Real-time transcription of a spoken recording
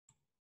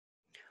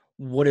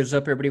What is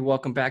up, everybody?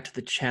 Welcome back to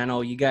the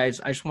channel. You guys,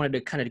 I just wanted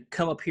to kind of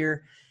come up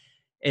here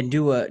and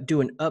do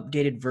an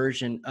updated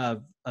version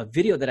of a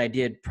video that I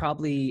did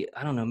probably,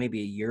 I don't know,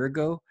 maybe a year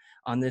ago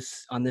on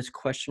this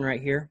question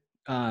right here.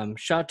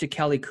 Shout out to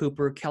Kelly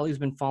Cooper. Kelly's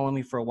been following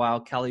me for a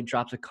while. Kelly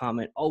drops a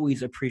comment.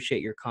 Always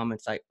appreciate your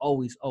comments. I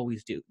always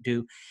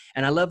do.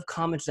 And I love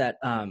comments that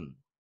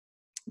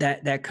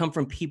that come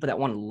from people that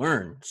want to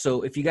learn.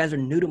 So if you guys are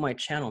new to my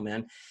channel,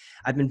 man,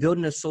 I've been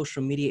building a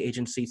social media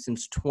agency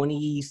since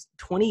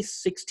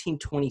 2016,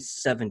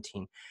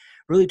 2017,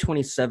 really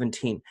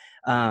 2017.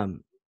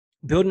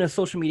 Building a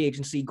social media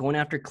agency, going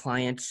after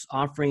clients,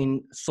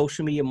 offering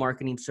social media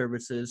marketing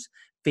services,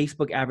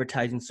 Facebook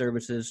advertising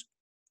services,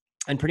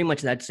 and pretty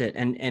much that's it.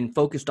 And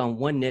focused on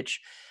one niche,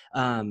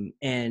 and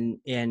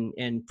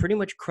pretty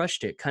much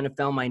crushed it. Kind of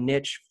found my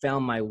niche,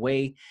 found my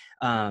way,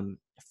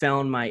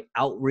 found my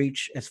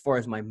outreach as far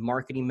as my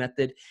marketing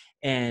method,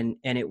 and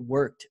it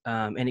worked,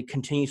 and it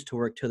continues to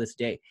work to this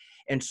day.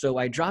 And so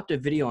I dropped a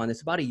video on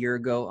this about a year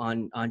ago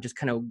on just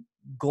kind of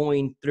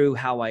going through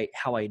how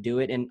I do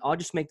it, and I'll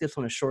just make this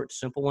one a short,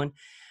 simple one,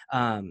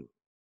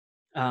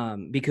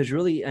 because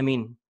really, I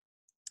mean,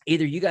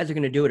 either you guys are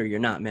going to do it or you're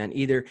not, man.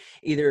 Either,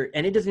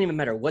 and it doesn't even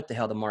matter what the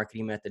hell the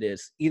marketing method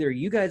is. Either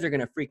you guys are going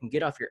to freaking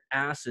get off your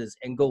asses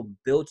and go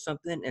build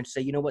something and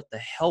say, you know what, the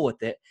hell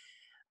with it.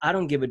 I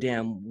don't give a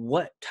damn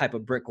what type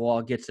of brick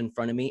wall gets in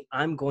front of me.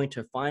 I'm going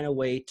to find a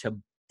way to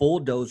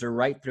bulldozer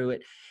right through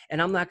it.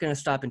 And I'm not going to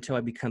stop until I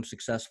become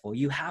successful.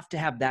 You have to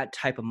have that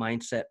type of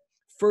mindset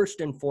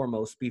first and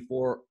foremost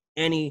before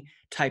any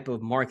type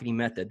of marketing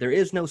method. There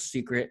is no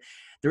secret.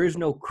 There is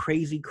no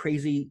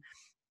crazy,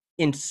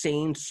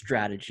 insane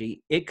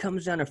strategy. It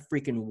comes down to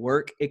freaking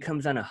work. It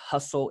comes down to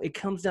hustle. It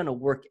comes down to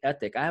work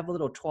ethic. I have a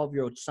little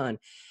 12-year-old son,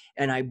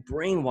 and I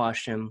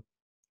brainwash him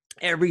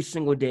every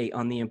single day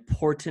on the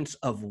importance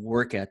of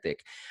work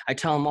ethic. I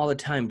tell him all the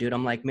time, dude,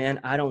 I'm like,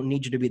 man, I don't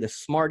need you to be the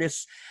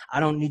smartest.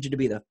 I don't need you to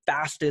be the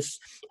fastest.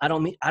 I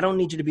don't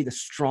need you to be the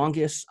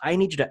strongest. I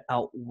need you to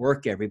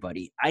outwork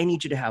everybody. I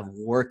need you to have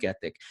work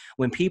ethic.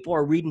 When people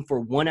are reading for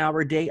 1 hour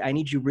a day, I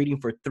need you reading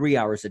for 3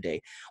 hours a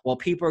day. While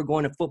people are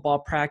going to football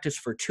practice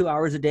for 2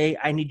 hours a day,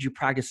 I need you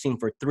practicing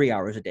for 3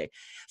 hours a day.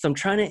 So I'm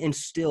trying to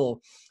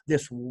instill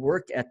this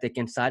work ethic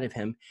inside of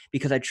him,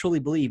 because I truly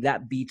believe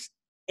that beats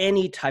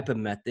any type of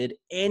method,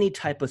 any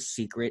type of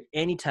secret,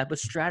 any type of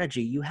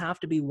strategy. You have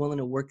to be willing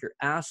to work your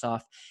ass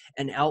off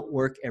and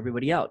outwork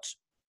everybody else.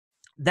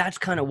 That's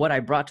kind of what I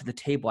brought to the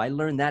table. I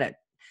learned that at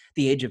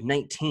the age of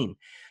 19.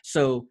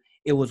 So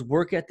it was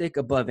work ethic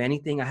above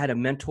anything. I had a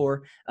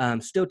mentor.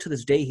 Still to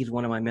this day, he's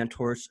one of my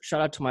mentors.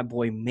 Shout out to my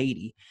boy,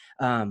 Matey.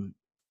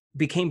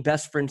 Became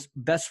best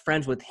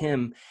friends with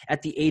him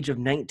at the age of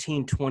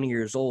 19, 20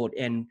 years old.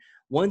 And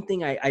one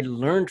thing I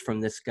learned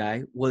from this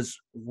guy was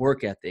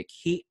work ethic.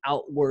 He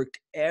outworked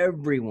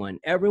everyone.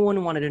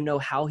 Everyone wanted to know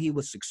how he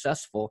was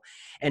successful.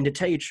 And to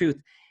tell you the truth,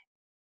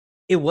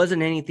 it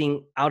wasn't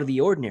anything out of the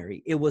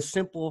ordinary. It was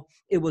simple.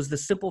 It was the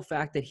simple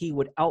fact that he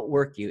would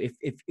outwork you.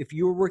 If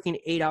you were working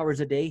 8 hours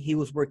a day, he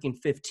was working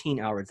 15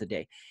 hours a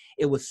day.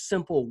 It was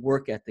simple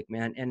work ethic,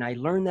 man. And I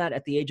learned that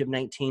at the age of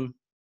 19.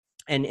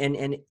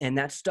 And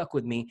that stuck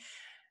with me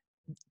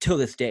till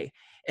this day.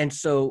 And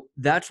so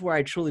that's where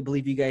I truly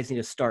believe you guys need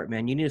to start,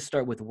 man. You need to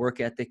start with work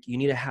ethic. You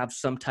need to have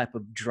some type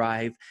of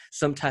drive,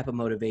 some type of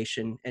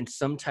motivation, and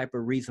some type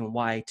of reason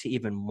why to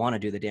even want to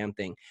do the damn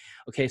thing.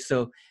 Okay,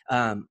 so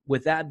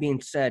with that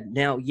being said,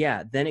 now,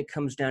 yeah, then it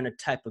comes down to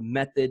type of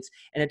methods.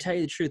 And to tell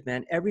you the truth,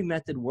 man, every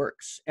method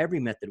works.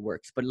 Every method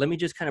works. But let me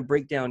just kind of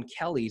break down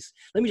Kelly's.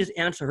 Let me just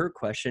answer her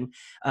question,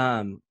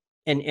 and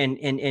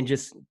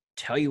just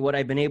tell you what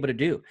I've been able to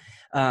do.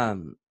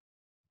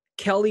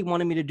 Kelly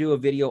wanted me to do a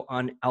video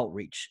on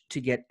outreach to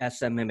get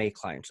SMMA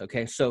clients.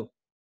 Okay. So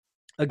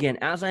again,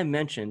 as I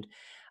mentioned,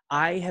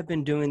 I have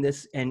been doing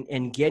this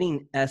and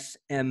getting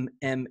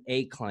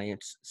SMMA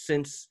clients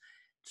since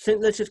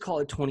let's just call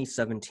it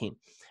 2017,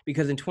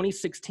 because in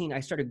 2016,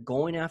 I started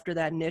going after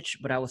that niche,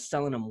 but I was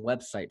selling them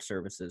website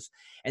services.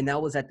 And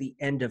that was at the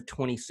end of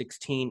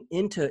 2016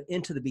 into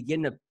the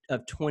beginning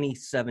of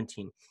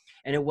 2017.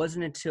 And it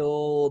wasn't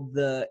until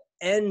the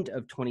end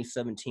of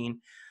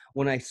 2017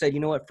 when I said, you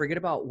know what, forget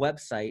about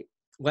website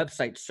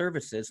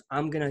services.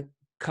 I'm going to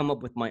come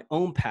up with my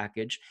own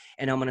package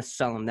and I'm going to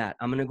sell them that.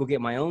 I'm going to go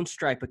get my own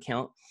Stripe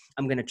account.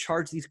 I'm going to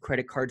charge these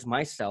credit cards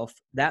myself.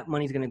 That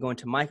money's going to go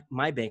into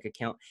my bank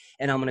account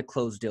and I'm going to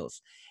close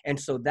deals. And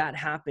so that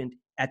happened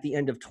at the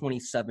end of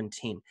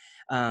 2017.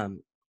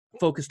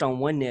 Focused on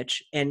one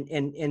niche. And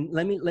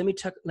let me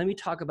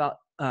talk about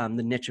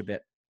the niche a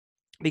bit,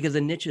 because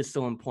the niche is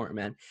so important,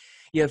 man.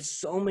 You have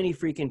so many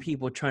freaking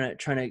people trying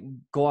to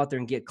go out there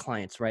and get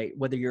clients, right?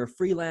 Whether you're a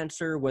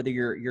freelancer, whether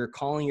you're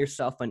calling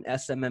yourself an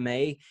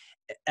SMMA,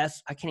 I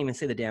can't even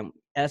say the damn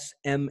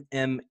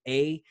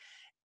SMMA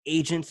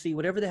agency,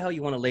 whatever the hell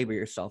you want to label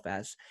yourself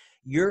as.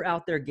 You're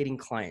out there getting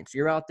clients.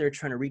 You're out there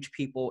trying to reach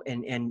people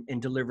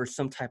and deliver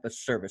some type of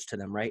service to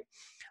them, right?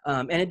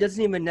 And it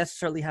doesn't even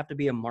necessarily have to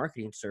be a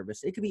marketing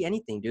service. It could be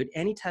anything, dude.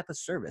 Any type of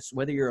service,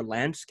 whether you're a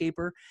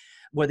landscaper,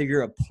 whether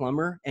you're a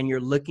plumber and you're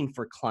looking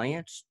for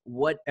clients,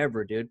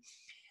 whatever, dude.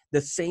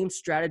 The same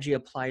strategy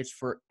applies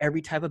for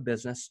every type of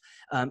business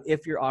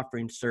if you're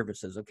offering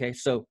services. Okay.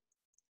 So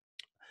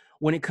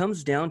when it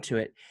comes down to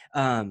it,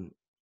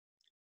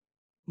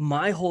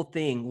 my whole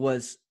thing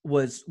was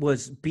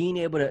being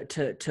able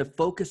to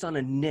focus on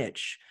a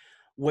niche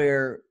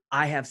where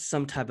I have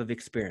some type of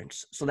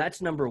experience. So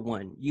that's number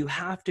one. You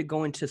have to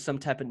go into some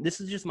type of, this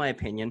is just my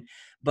opinion,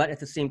 but at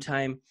the same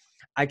time,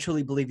 I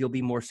truly believe you'll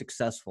be more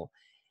successful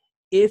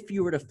if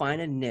you were to find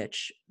a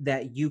niche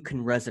that you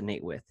can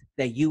resonate with,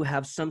 that you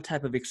have some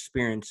type of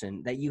experience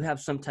in, that you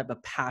have some type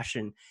of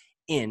passion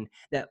in,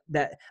 that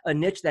a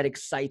niche that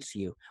excites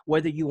you,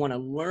 whether you want to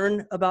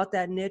learn about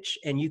that niche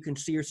and you can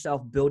see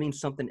yourself building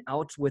something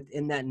else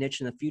within that niche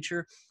in the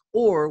future,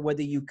 or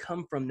whether you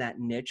come from that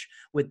niche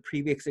with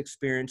previous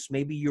experience,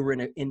 maybe you were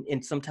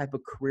in some type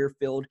of career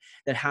field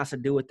that has to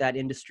do with that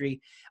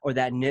industry or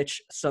that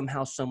niche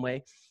somehow, some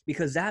way,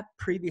 because that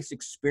previous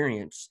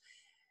experience,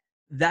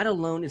 that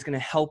alone is going to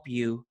help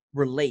you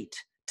relate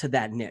to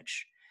that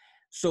niche.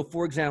 So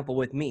for example,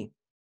 with me,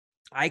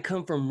 I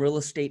come from real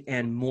estate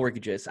and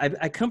mortgages.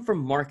 I come from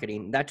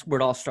marketing. That's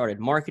where it all started.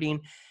 Marketing,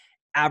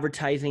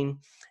 advertising,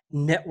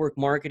 network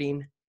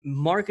marketing,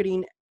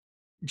 marketing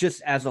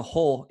just as a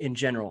whole in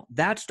general.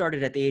 That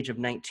started at the age of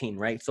 19,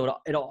 right? So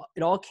it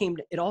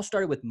all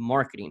started with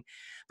marketing.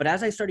 But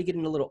as I started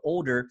getting a little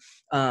older,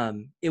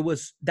 it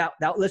was that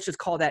let's just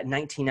call that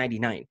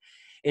 1999.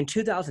 In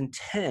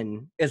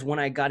 2010 is when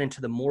I got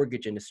into the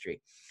mortgage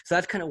industry. So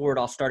that's kind of where it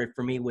all started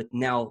for me, with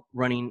now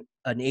running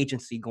an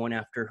agency going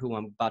after who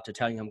I'm about to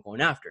tell you I'm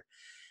going after.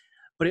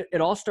 But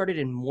it all started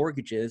in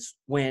mortgages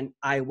when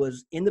I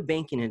was in the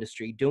banking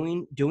industry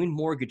doing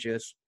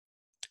mortgages.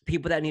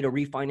 People that need to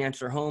refinance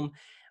their home,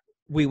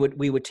 we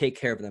would take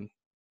care of them.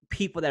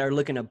 People that are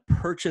looking to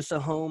purchase a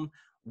home,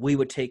 we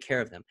would take care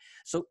of them.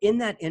 So in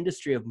that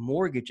industry of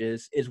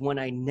mortgages is when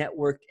I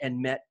networked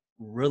and met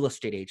real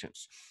estate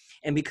agents.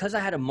 And because I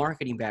had a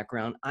marketing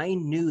background, I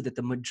knew that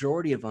the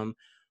majority of them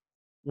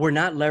were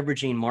not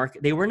leveraging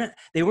market. They were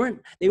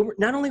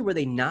not only were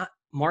they not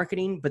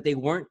marketing, but they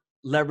weren't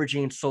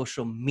leveraging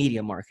social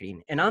media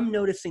marketing. And I'm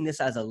noticing this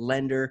as a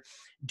lender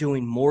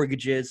doing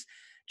mortgages,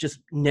 just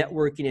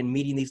networking and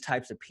meeting these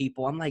types of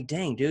people. I'm like,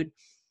 dang, dude,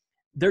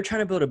 they're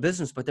trying to build a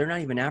business, but they're not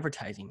even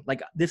advertising.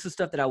 Like, this is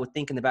stuff that I would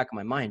think in the back of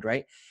my mind,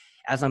 right?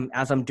 As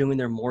I'm doing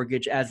their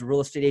mortgage, as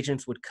real estate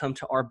agents would come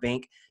to our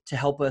bank to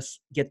help us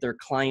get their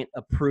client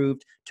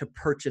approved to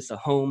purchase a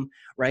home,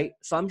 right?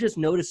 So I'm just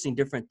noticing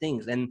different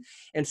things. And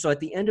so at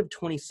the end of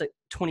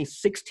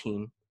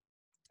 2016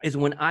 is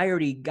when I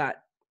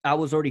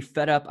was already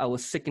fed up. I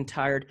was sick and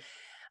tired.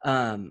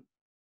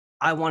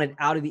 I wanted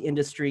out of the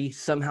industry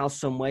somehow,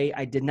 some way.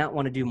 I did not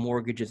want to do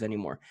mortgages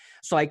anymore.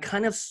 So I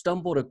kind of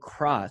stumbled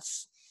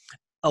across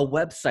a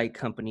website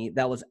company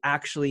that was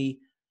actually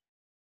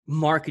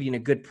marketing a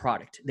good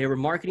product. They were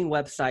marketing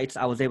websites.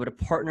 I was able to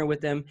partner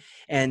with them,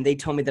 and they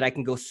told me that I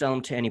can go sell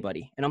them to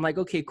anybody. And I'm like,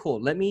 okay,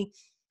 cool. Let me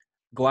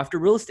go after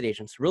real estate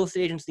agents. Real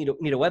estate agents need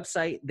a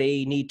website.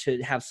 They need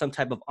to have some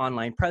type of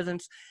online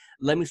presence.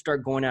 Let me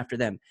start going after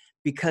them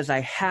because I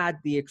had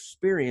the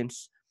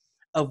experience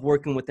of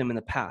working with them in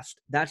the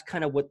past. That's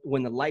kind of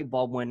when the light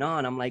bulb went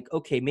on. I'm like,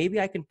 okay, maybe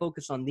I can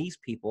focus on these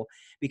people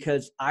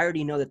because I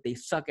already know that they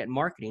suck at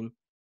marketing.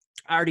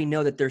 I already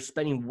know that they're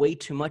spending way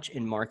too much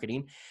in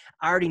marketing.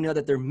 I already know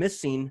that they're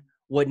missing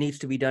what needs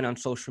to be done on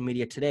social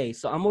media today.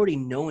 So I'm already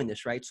knowing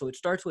this, right? So it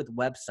starts with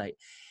website.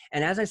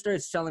 And as I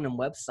started selling them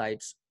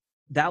websites,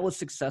 that was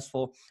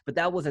successful, but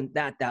that wasn't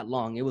that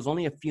long. It was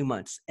only a few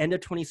months, end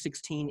of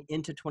 2016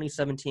 into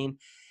 2017.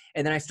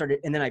 And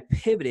then I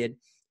pivoted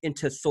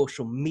into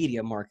social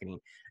media marketing,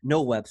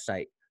 no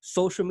website,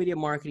 social media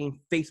marketing,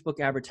 Facebook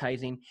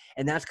advertising.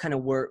 And that's kind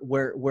of where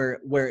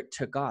it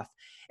took off.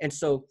 And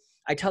so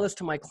I tell this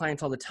to my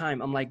clients all the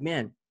time. I'm like,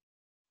 man,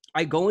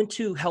 I go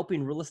into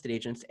helping real estate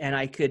agents and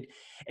I could,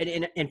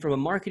 and from a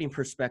marketing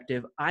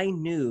perspective, I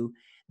knew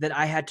that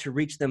I had to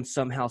reach them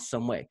somehow,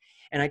 some way.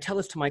 And I tell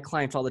this to my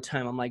clients all the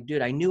time. I'm like,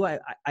 dude, I knew I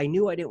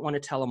didn't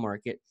want to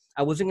telemarket.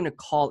 I wasn't going to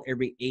call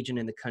every agent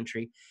in the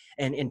country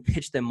and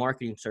pitch them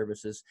marketing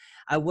services.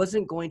 I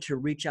wasn't going to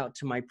reach out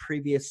to my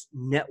previous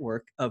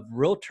network of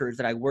realtors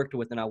that I worked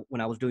with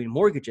when I was doing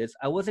mortgages.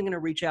 I wasn't going to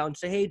reach out and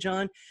say, hey,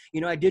 John,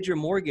 I did your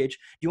mortgage.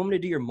 Do you want me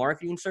to do your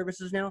marketing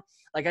services now?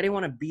 Like, I didn't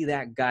want to be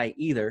that guy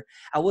either.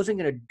 I wasn't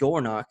going to door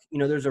knock.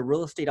 There's a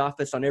real estate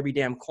office on every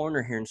damn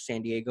corner here in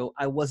San Diego.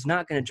 I was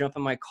not going to jump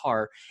in my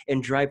car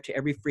and drive to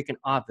every freaking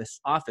office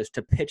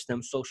to pitch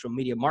them social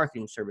media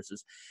marketing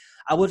services.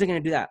 I wasn't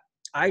going to do that.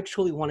 I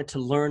truly wanted to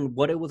learn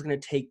what it was going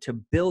to take to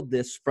build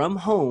this from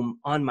home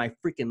on my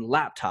freaking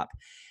laptop.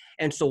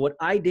 And so what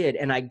I did,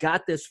 and I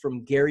got this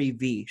from Gary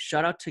V.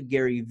 Shout out to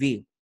Gary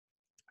V.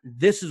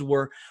 This is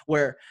where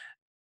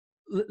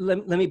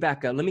let me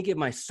back up. Let me give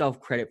myself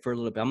credit for a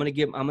little bit. I'm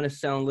going to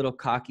sound a little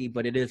cocky,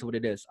 but it is what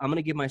it is. I'm going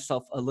to give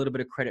myself a little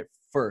bit of credit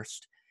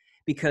first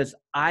because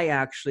I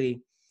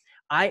actually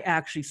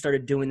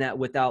started doing that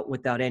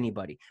without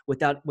anybody,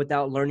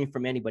 without learning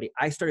from anybody.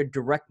 I started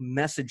direct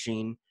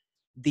messaging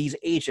these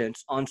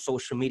agents on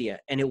social media.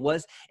 And it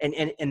was,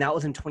 and that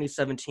was in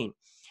 2017.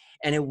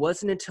 And it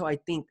wasn't until I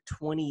think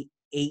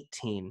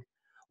 2018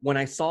 when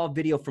I saw a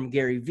video from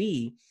Gary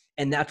Vee,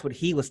 and that's what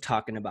he was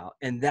talking about.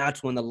 And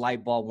that's when the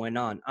light bulb went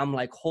on. I'm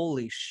like,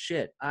 holy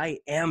shit, I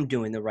am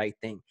doing the right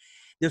thing.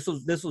 This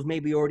was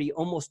maybe already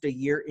almost a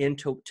year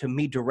into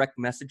me direct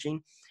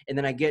messaging. And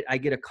then I get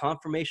a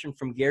confirmation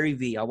from Gary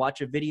Vee. I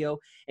watch a video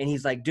and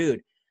he's like,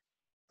 dude,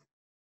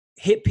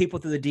 hit people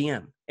through the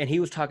DM. And he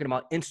was talking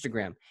about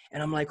Instagram.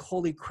 And I'm like,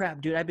 holy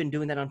crap, dude, I've been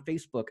doing that on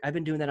Facebook. I've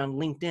been doing that on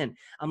LinkedIn.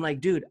 I'm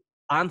like, dude,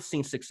 I'm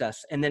seeing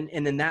success. And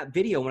then that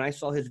video, when I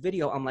saw his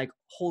video, I'm like,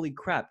 holy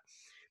crap,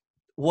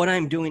 what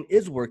I'm doing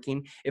is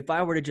working. If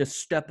I were to just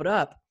step it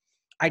up,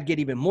 I'd get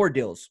even more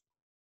deals.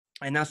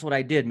 And that's what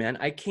I did, man.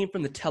 I came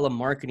from the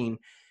telemarketing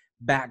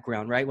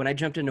background, right? When I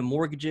jumped into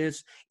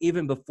mortgages,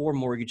 even before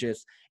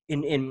mortgages,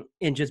 in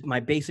just my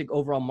basic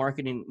overall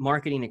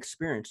marketing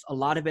experience, a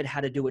lot of it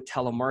had to do with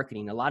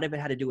telemarketing. A lot of it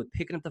had to do with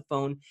picking up the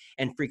phone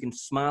and freaking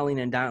smiling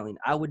and dialing.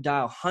 I would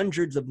dial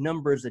hundreds of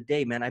numbers a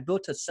day, man. I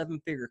built a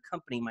 7-figure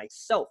company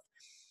myself.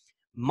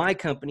 My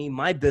company,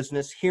 my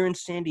business here in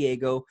San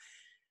Diego,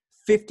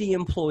 50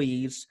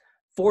 employees,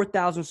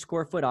 4,000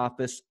 square foot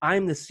office.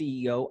 I'm the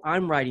CEO.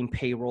 I'm writing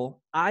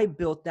payroll. I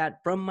built that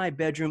from my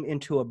bedroom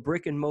into a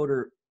brick and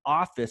mortar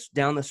office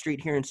down the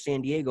street here in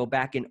San Diego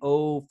back in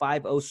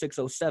 05, 06,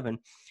 07,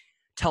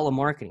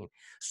 telemarketing.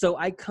 So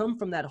I come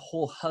from that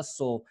whole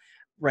hustle,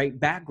 right,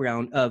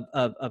 background of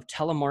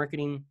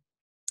telemarketing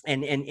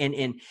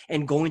and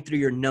going through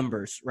your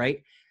numbers,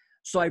 right?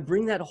 So I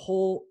bring that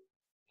whole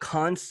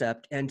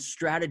concept and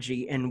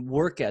strategy and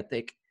work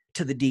ethic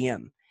to the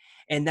DM.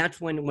 And that's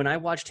when I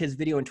watched his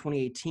video in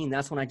 2018,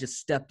 that's when I just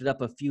stepped it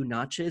up a few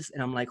notches.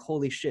 And I'm like,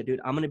 holy shit, dude,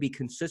 I'm going to be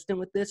consistent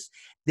with this.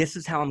 This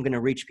is how I'm going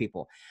to reach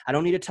people. I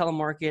don't need to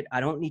telemarket.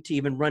 I don't need to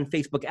even run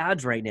Facebook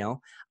ads right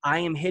now. I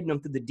am hitting them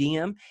through the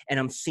DM and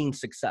I'm seeing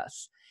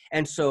success.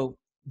 And so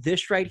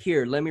this right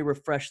here, let me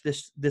refresh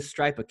this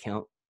Stripe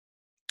account.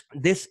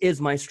 This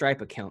is my Stripe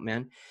account,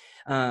 man.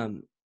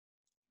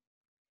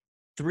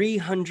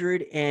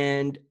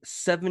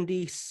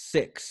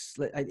 376.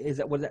 Was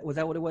that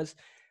what it was?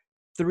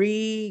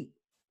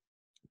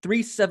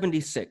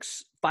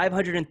 376,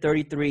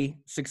 533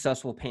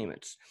 successful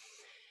payments.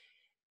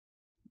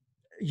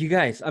 You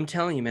guys, I'm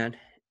telling you, man,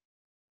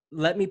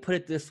 let me put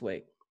it this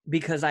way,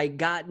 because I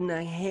gotten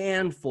a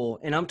handful,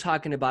 and I'm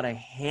talking about a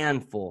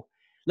handful.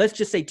 Let's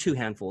just say 2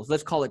 handfuls.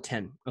 Let's call it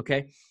 10.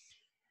 Okay.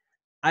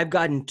 I've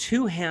gotten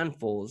 2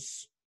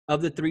 handfuls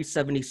of the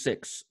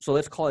 376. So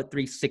let's call it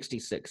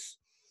 366.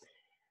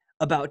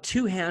 About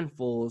 2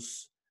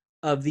 handfuls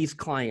of these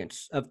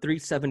clients of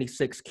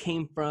 376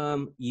 came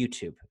from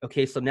YouTube.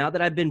 Okay, so now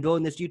that I've been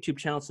building this YouTube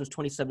channel since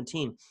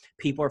 2017,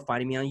 people are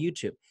finding me on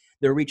YouTube.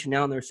 They're reaching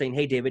out and they're saying,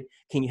 hey, David,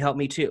 can you help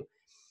me too?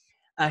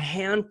 A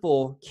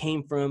handful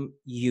came from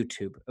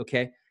YouTube,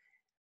 okay?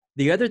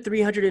 The other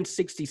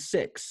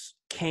 366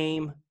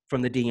 came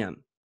from the DM.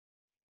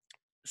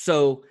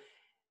 So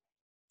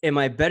am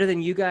I better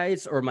than you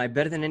guys, or am I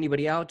better than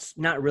anybody else?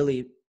 Not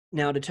really.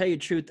 Now, to tell you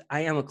the truth,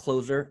 I am a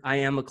closer. I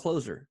am a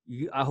closer.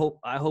 I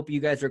hope you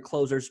guys are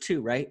closers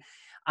too, right?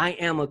 I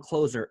am a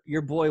closer.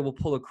 Your boy will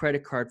pull a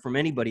credit card from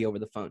anybody over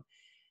the phone.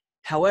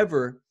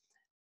 However,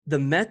 the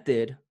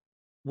method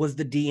was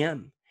the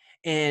DM.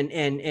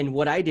 And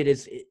what I did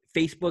is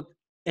Facebook,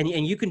 and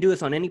you can do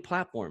this on any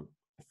platform.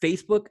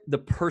 Facebook, the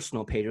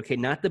personal page, okay,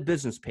 not the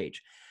business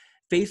page.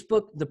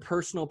 Facebook, the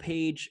personal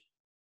page,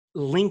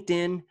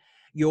 LinkedIn,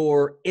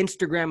 your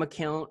Instagram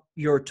account,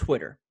 your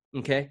Twitter,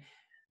 okay?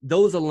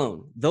 Those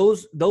alone,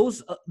 those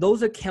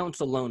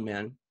accounts alone,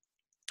 man.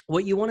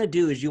 What you want to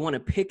do is you want to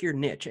pick your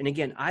niche. And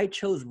again, I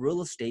chose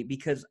real estate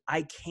because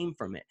I came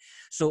from it.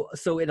 So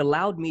it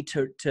allowed me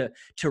to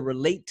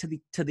relate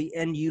to the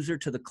end user,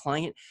 to the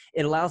client.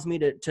 It allows me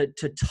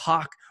to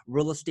talk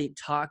real estate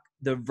talk,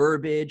 the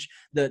verbiage,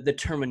 the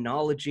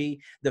terminology,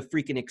 the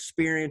freaking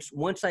experience.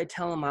 Once I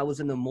tell them I was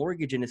in the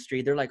mortgage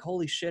industry, they're like,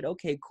 holy shit,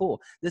 okay,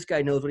 cool. This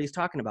guy knows what he's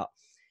talking about.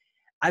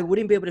 I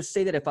wouldn't be able to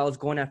say that if I was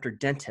going after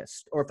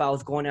dentists or if I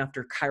was going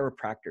after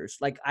chiropractors.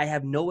 Like, I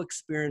have no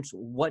experience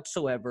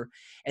whatsoever.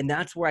 And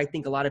that's where I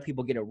think a lot of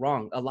people get it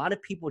wrong. A lot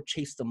of people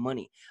chase the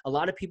money. A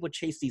lot of people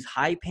chase these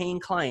high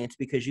paying clients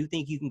because you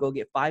think you can go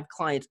get 5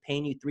 clients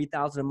paying you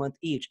 $3,000 a month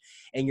each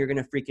and you're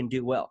going to freaking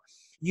do well.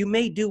 You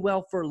may do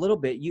well for a little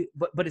bit,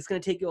 but it's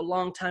going to take you a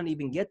long time to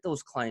even get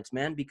those clients,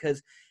 man,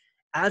 because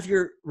as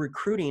you're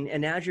recruiting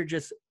and as you're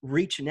just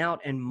reaching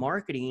out and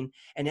marketing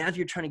and as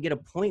you're trying to get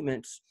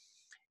appointments,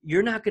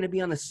 you're not going to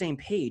be on the same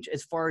page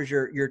as far as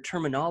your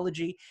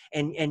terminology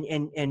and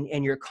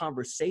your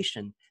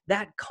conversation.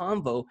 That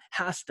convo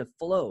has to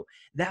flow.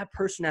 That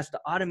person has to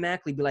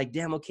automatically be like,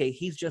 damn, okay,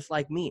 he's just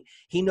like me.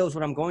 He knows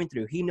what I'm going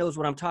through. He knows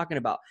what I'm talking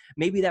about.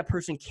 Maybe that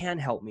person can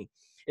help me.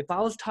 If I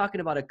was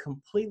talking about a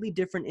completely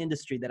different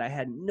industry that I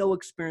had no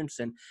experience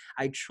in,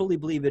 I truly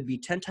believe it'd be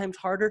 10 times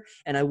harder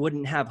and I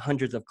wouldn't have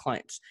hundreds of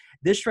clients.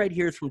 This right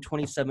here is from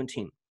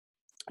 2017.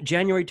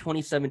 January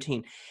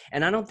 2017.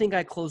 And I don't think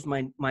I closed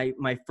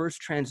my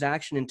first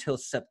transaction until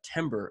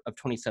September of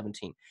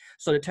 2017.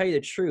 So to tell you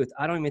the truth,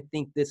 I don't even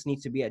think this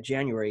needs to be at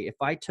January. If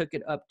I took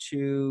it up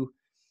to,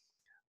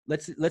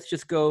 let's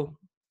just go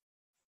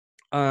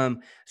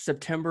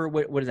September,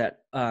 what is that?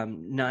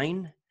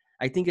 9?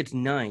 I think it's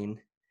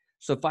 9.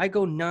 So if I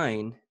go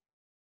 9,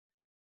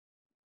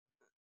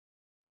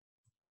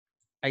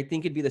 I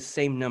think it'd be the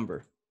same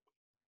number.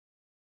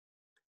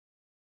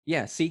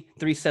 Yeah, see,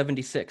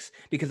 376.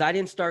 Because I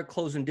didn't start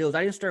closing deals.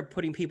 I didn't start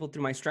putting people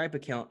through my Stripe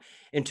account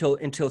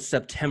until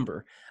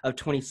September of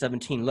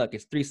 2017. Look,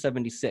 it's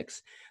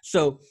 376.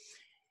 So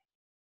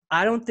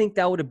I don't think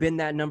that would have been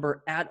that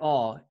number at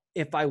all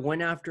if I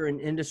went after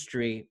an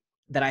industry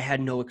that I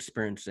had no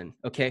experience in.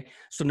 Okay.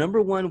 So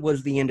number one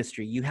was the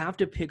industry. You have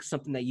to pick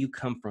something that you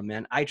come from,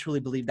 man. I truly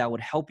believe that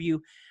would help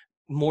you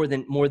more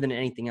than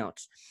anything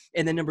else.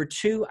 And then number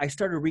two, I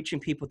started reaching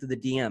people through the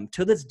DM.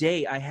 To this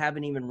day, I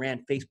haven't even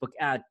ran Facebook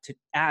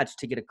ads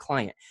to get a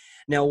client.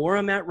 Now, where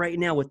I'm at right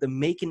now with the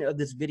making of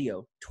this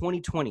video,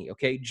 2020,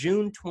 okay,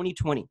 June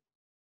 2020.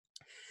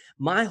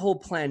 My whole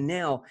plan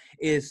now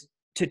is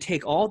to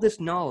take all this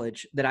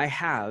knowledge that I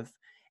have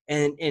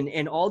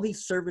and all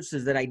these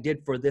services that I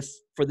did for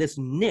this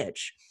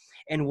niche,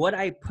 and what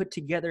I put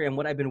together and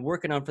what I've been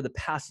working on for the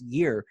past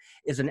year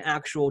is an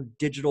actual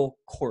digital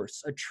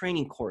course, a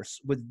training course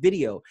with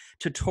video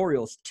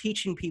tutorials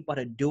teaching people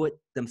how to do it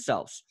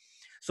themselves.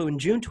 So in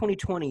June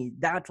 2020,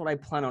 that's what I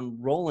plan on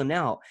rolling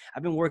out.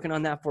 I've been working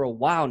on that for a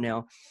while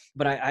now,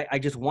 but I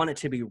just want it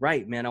to be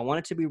right, man. I want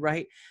it to be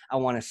right. I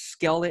want to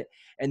scale it.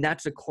 And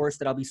that's a course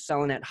that I'll be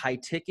selling at high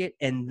ticket.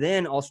 And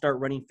then I'll start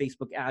running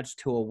Facebook ads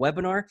to a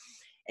webinar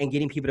and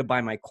getting people to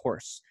buy my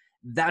course.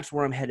 That's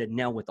where I'm headed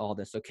now with all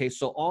this. Okay.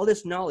 So all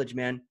this knowledge,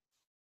 man,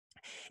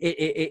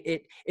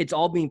 it's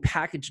all being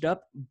packaged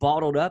up,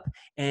 bottled up,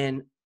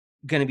 and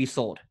going to be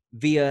sold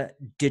via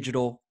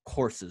digital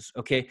courses.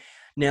 Okay.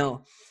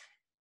 Now,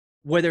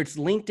 whether it's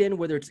LinkedIn,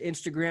 whether it's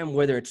Instagram,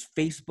 whether it's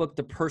Facebook,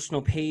 the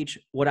personal page,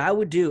 what I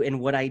would do and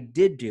what I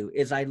did do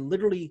is I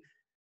literally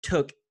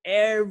took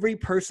every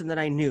person that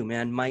I knew,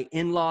 man, my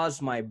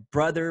in-laws, my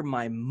brother,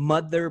 my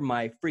mother,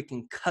 my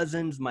freaking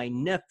cousins, my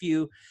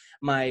nephew,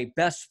 my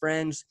best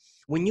friends.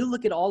 When you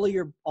look at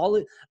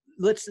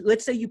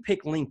let's say you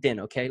pick LinkedIn,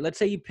 okay? Let's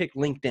say you pick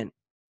LinkedIn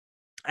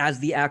as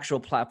the actual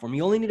platform.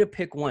 You only need to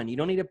pick one. You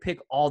don't need to pick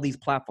all these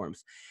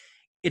platforms.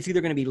 It's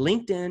either going to be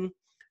LinkedIn,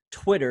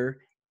 Twitter,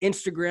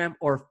 Instagram,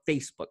 or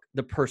Facebook,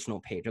 the personal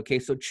page. Okay,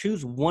 so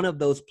choose one of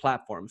those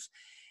platforms.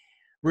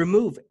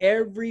 Remove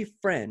every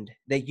friend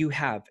that you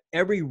have,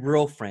 every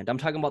real friend. I'm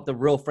talking about the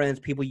real friends,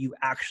 people you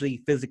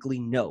actually physically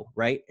know,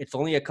 right? It's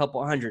only a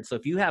couple hundred. So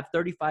if you have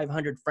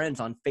 3,500 friends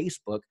on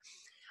Facebook,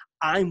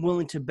 I'm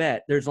willing to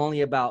bet there's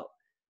only about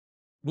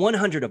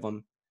 100 of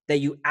them that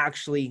you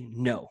actually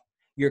know.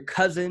 Your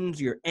cousins,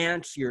 your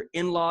aunts, your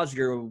in-laws,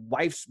 your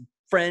wife's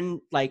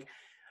friend, like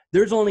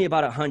there's only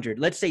about 100,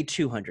 let's say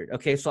 200.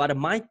 Okay. So out of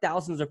my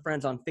thousands of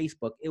friends on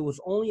Facebook, it was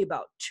only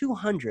about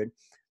 200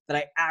 that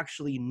I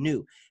actually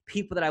knew.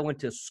 People that I went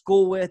to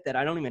school with that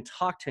I don't even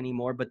talk to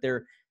anymore, but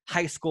they're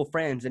high school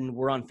friends and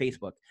we're on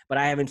Facebook, but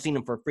I haven't seen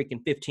them for freaking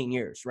 15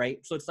 years. Right.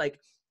 So it's like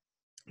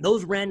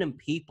those random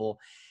people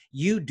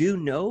you do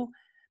know,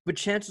 but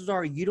chances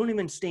are you don't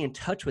even stay in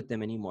touch with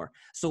them anymore.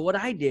 So what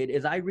I did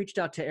is I reached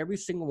out to every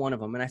single one of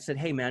them and I said,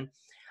 hey man,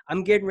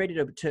 I'm getting ready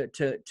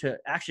to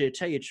actually, to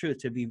tell you the truth,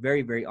 to be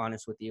very, very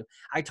honest with you.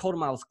 I told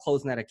them I was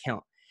closing that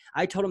account.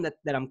 I told them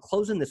that I'm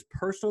closing this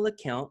personal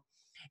account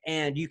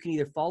and you can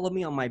either follow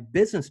me on my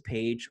business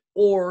page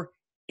or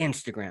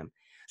Instagram.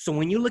 So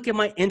when you look at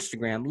my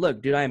Instagram,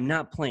 look, dude, I am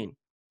not playing.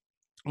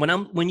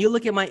 When you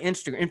look at my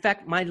Instagram, in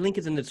fact, my link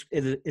is in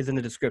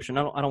the description.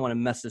 I don't want to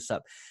mess this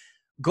up.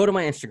 Go to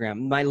my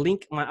Instagram.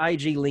 My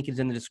IG link is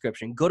in the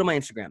description. Go to my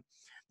Instagram.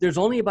 There's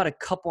only about a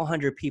couple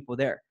hundred people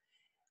there.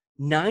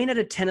 9 out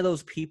of 10 of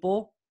those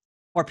people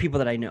are people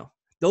that I know.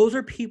 Those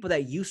are people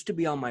that used to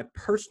be on my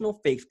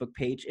personal Facebook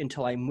page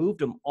until I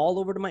moved them all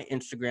over to my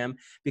Instagram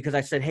because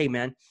I said, hey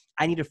man,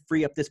 I need to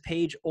free up this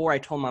page, or I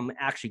told them I'm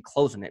actually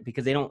closing it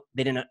because they weren't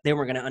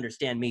going to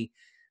understand me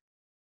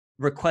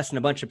requesting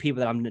a bunch of people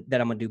that I'm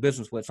going to do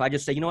business with. So I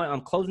just say, you know what,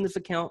 I'm closing this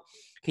account.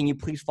 Can you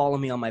please follow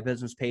me on my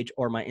business page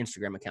or my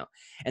Instagram account?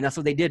 And that's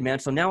what they did, man.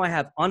 So now I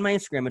have on my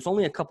Instagram, it's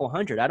only a couple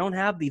hundred. I don't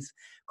have these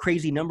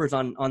crazy numbers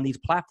on these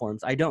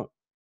platforms. I don't.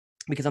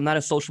 Because I'm not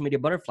a social media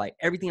butterfly.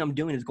 Everything I'm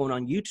doing is going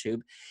on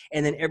YouTube.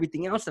 And then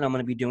everything else that I'm going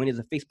to be doing is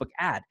a Facebook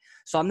ad.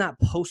 So I'm not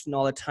posting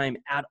all the time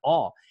at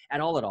all.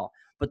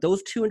 But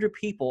those 200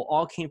 people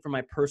all came from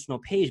my personal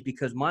page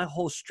because my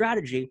whole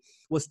strategy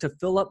was to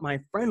fill up my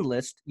friend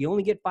list. You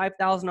only get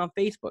 5,000 on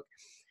Facebook.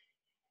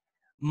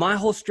 My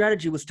whole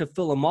strategy was to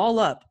fill them all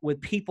up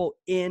with people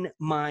in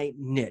my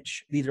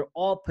niche. These are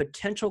all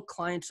potential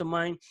clients of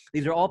mine.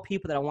 These are all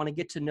people that I want to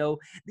get to know.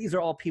 These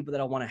are all people that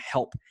I want to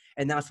help.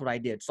 And that's what I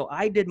did. So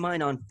I did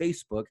mine on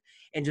Facebook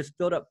and just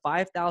filled up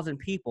 5,000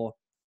 people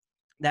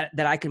that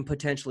I can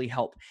potentially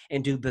help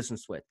and do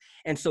business with.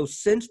 And so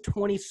since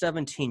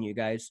 2017, you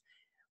guys,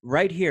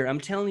 right here, I'm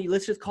telling you,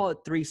 let's just call it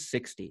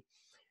 360.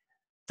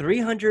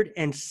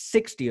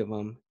 360 of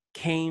them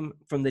came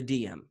from the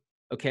DM.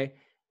 Okay.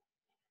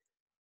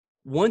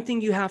 One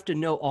thing you have to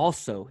know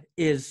also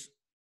is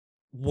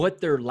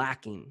what they're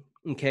lacking.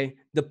 Okay.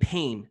 The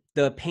pain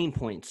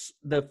points,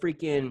 the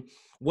freaking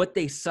what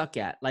they suck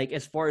at, like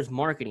as far as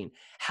marketing,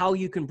 how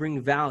you can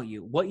bring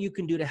value, what you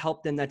can do to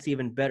help them. That's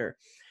even better.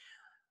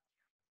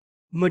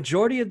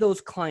 Majority of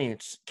those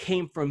clients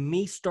came from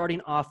me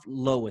starting off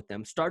low with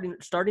them, starting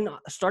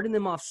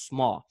them off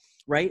small,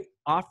 right?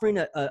 Offering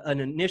an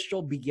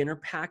initial beginner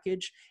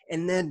package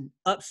and then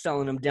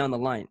upselling them down the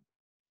line.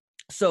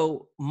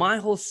 So my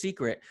whole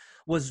secret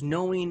was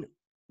knowing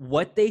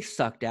what they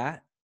sucked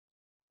at,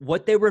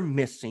 what they were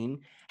missing,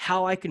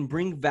 how I can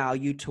bring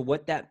value to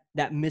what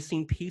that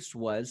missing piece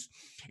was,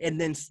 and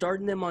then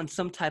starting them on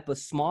some type of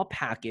small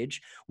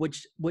package,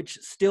 which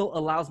still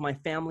allows my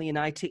family and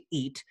I to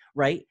eat,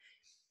 right?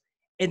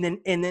 And then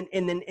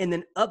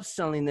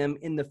upselling them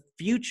in the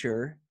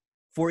future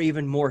for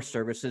even more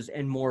services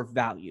and more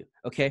value.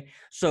 Okay.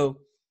 So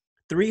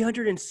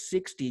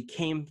 360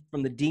 came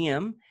from the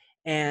DM,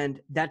 and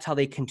that's how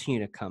they continue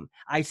to come.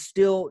 I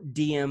still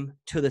DM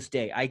to this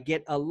day. I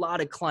get a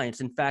lot of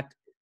clients. In fact,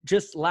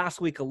 just last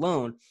week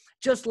alone,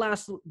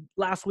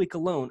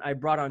 I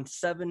brought on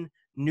 7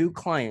 new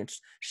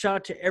clients. Shout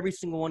out to every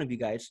single one of you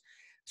guys.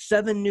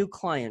 7 new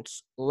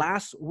clients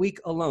last week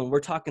alone.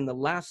 We're talking the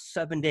last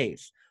 7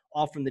 days,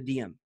 all from the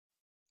DM.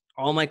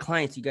 All my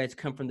clients, you guys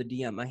come from the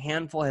DM. A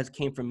handful has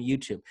came from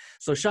YouTube.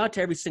 So shout out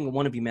to every single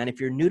one of you, man.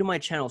 If you're new to my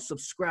channel,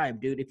 subscribe,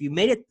 dude. If you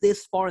made it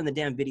this far in the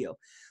damn video,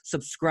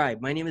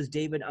 subscribe. My name is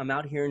David. I'm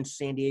out here in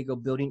San Diego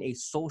building a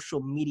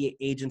social media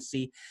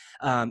agency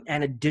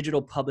and a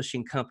digital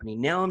publishing company.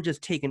 Now I'm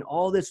just taking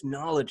all this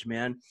knowledge,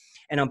 man,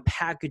 and I'm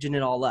packaging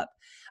it all up.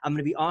 I'm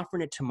going to be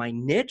offering it to my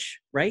niche,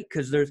 right?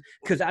 Because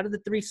out of the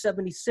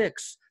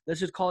 376,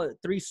 let's just call it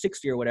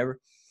 360 or whatever,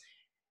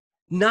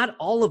 not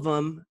all of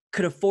them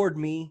could afford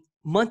me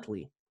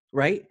monthly,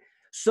 right?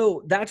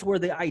 So that's where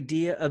the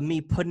idea of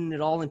me putting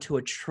it all into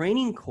a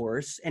training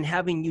course and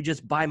having you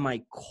just buy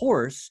my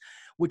course,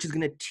 which is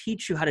going to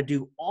teach you how to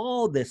do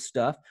all this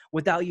stuff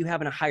without you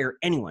having to hire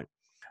anyone.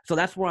 So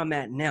that's where I'm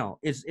at now,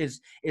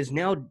 is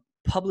now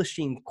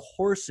publishing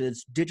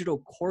courses, digital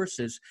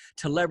courses,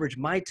 to leverage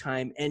my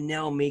time and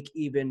now make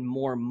even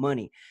more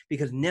money,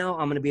 because now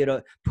I'm going to be able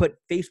to put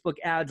Facebook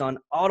ads on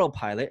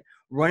autopilot,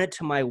 run it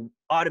to my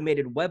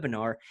automated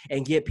webinar,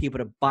 and get people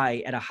to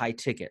buy at a high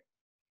ticket.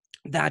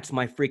 That's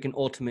my freaking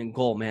ultimate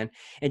goal, man.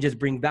 And just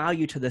bring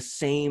value to the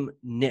same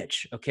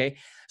niche. Okay.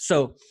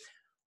 So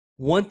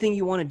one thing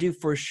you want to do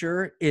for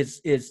sure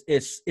is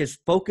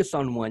focus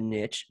on one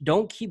niche.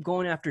 Don't keep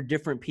going after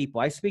different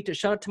people.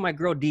 Shout out to my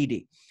girl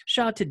Dee.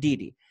 Shout out to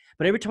Dee.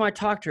 But every time I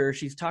talk to her,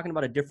 she's talking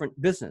about a different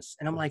business.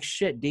 And I'm like,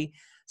 shit, Dee,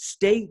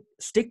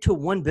 stick to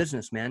one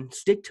business, man.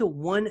 Stick to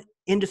one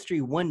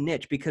industry, one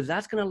niche, because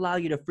that's going to allow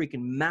you to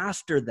freaking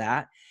master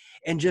that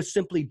and just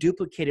simply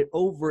duplicate it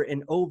over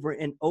and over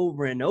and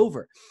over and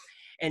over.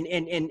 And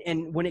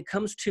when it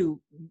comes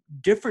to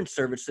different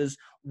services,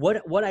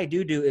 what I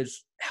do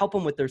is help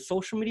them with their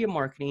social media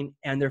marketing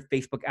and their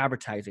Facebook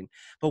advertising.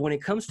 But when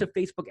it comes to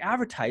Facebook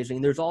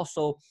advertising, there's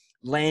also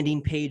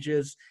landing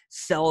pages,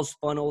 sales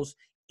funnels,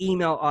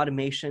 email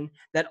automation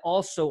that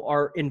also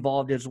are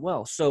involved as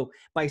well. So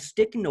by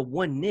sticking to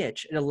one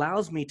niche, it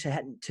allows me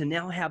to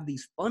now have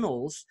these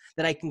funnels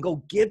that I can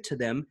go give to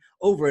them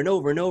over and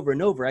over and over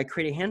and over. I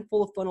create a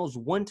handful of funnels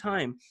one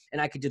time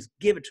and I could just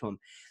give it to them.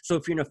 So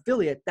if you're an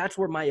affiliate, that's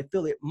where my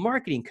affiliate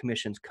marketing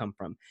commissions come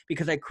from,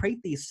 because I create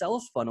these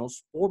sales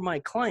funnels for my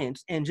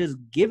clients and just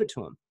give it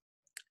to them.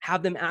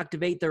 Have them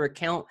activate their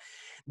account.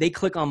 They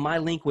click on my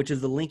link, which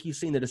is the link you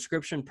see in the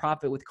description,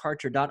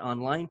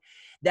 profitwithkarcher.online.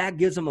 That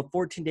gives them a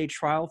 14-day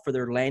trial for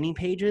their landing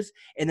pages.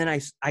 And then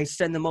I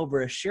send them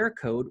over a share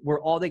code where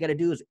all they got to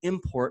do is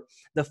import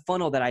the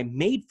funnel that I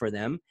made for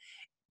them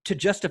to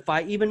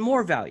justify even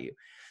more value.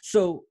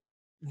 So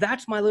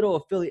that's my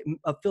little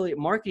affiliate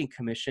marketing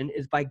commission,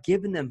 is by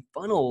giving them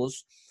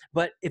funnels.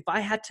 But if I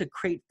had to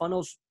create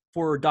funnels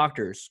for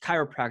doctors,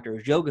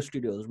 chiropractors, yoga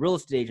studios, real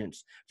estate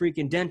agents,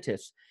 freaking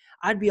dentists,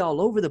 I'd be all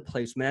over the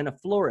place, man. A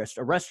florist,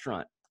 a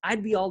restaurant,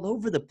 I'd be all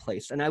over the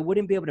place and I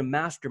wouldn't be able to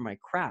master my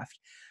craft.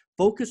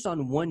 Focus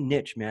on one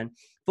niche, man.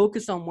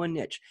 Focus on one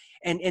niche.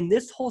 And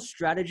this whole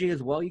strategy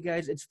as well, you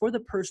guys, it's for the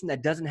person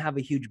that doesn't have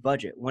a huge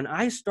budget. When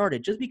I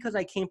started, just because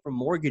I came from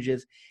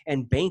mortgages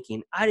and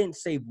banking, I didn't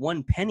save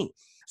one penny.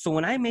 So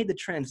when I made the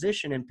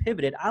transition and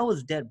pivoted, I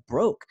was dead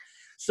broke.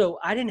 So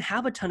I didn't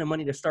have a ton of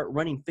money to start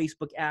running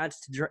Facebook ads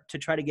to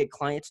try to get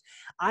clients.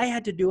 I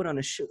had to do it on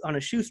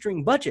a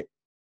shoestring budget.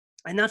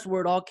 And that's where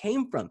it all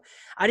came from.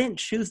 I didn't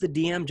choose the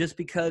DM just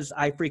because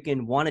I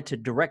freaking wanted to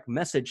direct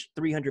message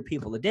 300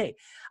 people a day.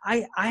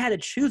 I had to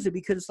choose it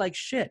because it's like,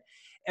 shit,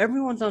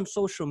 everyone's on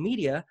social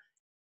media.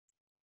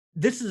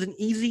 This is an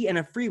easy and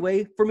a free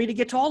way for me to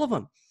get to all of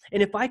them.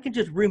 And if I can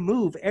just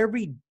remove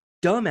every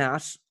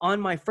dumbass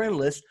on my friend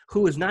list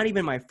who is not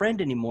even my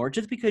friend anymore,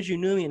 just because you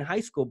knew me in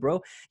high school,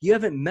 bro, you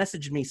haven't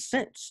messaged me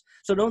since.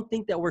 So don't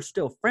think that we're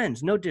still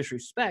friends. No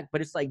disrespect, but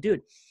it's like,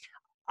 dude,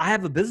 I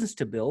have a business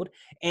to build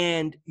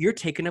and you're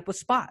taking up a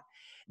spot.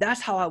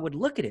 That's how I would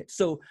look at it.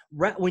 So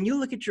when you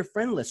look at your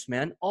friend list,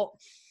 man,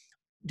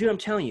 dude, I'm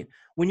telling you,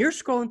 when you're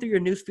scrolling through your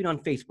newsfeed on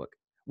Facebook,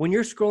 when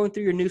you're scrolling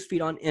through your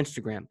newsfeed on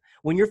Instagram,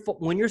 when you're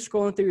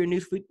scrolling through your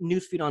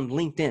newsfeed on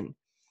LinkedIn,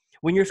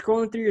 when you're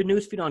scrolling through your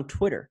newsfeed on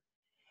Twitter,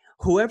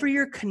 whoever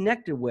you're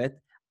connected with,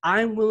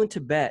 I'm willing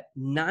to bet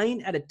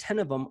 9 out of 10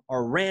 of them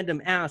are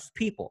random ass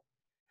people.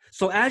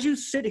 So as you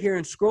sit here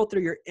and scroll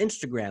through your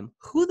Instagram,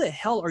 who the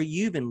hell are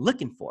you even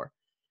looking for?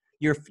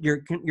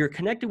 You're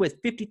connected with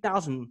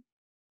 50,000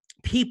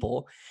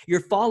 people.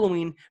 You're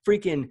following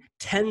freaking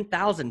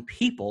 10,000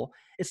 people.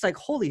 It's like,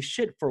 holy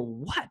shit, for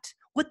what?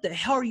 What the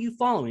hell are you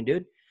following,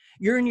 dude?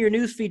 You're in your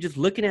newsfeed just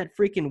looking at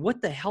freaking,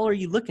 what the hell are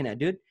you looking at,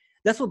 dude?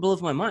 That's what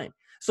blows my mind.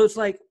 So it's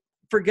like,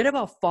 forget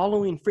about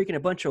following freaking a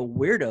bunch of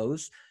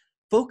weirdos.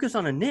 Focus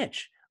on a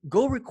niche.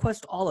 Go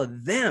request all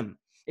of them.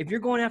 If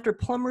you're going after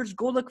plumbers,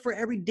 go look for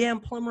every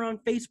damn plumber on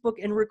Facebook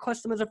and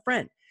request them as a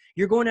friend.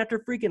 You're going after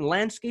freaking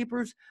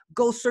landscapers,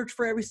 go search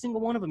for every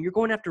single one of them. You're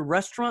going after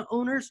restaurant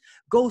owners,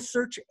 go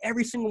search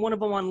every single one of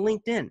them on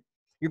LinkedIn.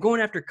 You're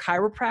going after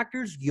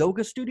chiropractors,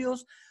 yoga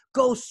studios,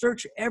 go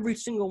search every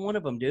single one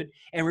of them, dude,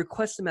 and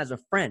request them as a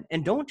friend.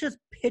 And don't just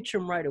pitch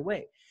them right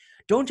away.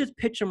 Don't just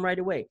pitch them right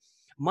away.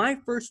 My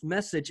first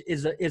message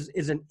is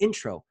an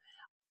intro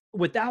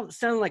without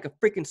sounding like a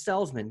freaking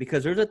salesman,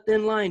 because there's a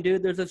thin line,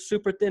 dude. There's a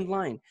super thin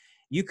line.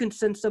 You can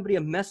send somebody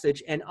a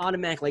message and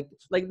automatically,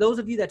 like those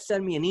of you that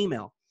send me an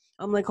email,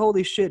 I'm like,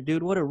 holy shit,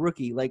 dude, what a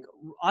rookie. Like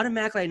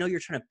automatically, I know you're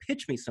trying to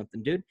pitch me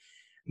something, dude.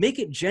 Make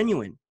it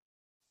genuine,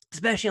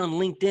 especially on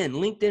LinkedIn.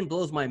 LinkedIn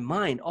blows my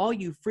mind. All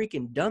you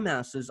freaking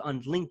dumbasses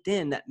on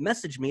LinkedIn that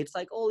message me, it's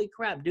like, holy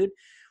crap, dude,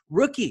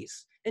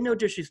 rookies. And no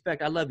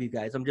disrespect, I love you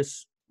guys. I'm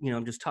just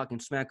talking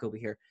smack over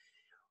here.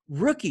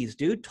 Rookies,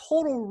 dude,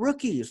 total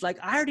rookies. Like,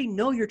 I already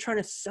know you're trying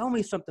to sell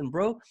me something,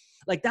 bro.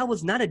 Like, that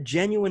was not a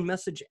genuine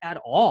message at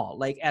all.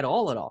 Like, at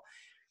all.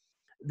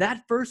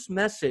 That first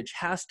message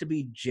has to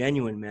be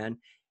genuine, man.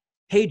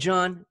 Hey,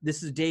 John,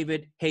 this is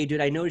David. Hey, dude,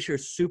 I noticed you're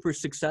super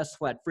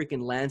successful at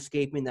freaking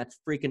landscaping. That's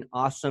freaking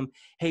awesome.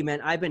 Hey, man,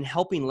 I've been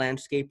helping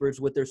landscapers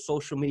with their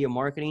social media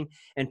marketing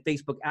and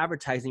Facebook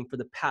advertising for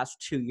the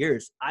past 2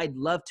 years. I'd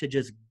love to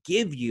just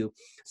give you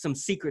some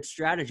secret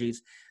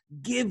strategies,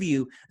 give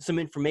you some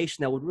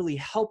information that would really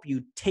help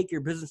you take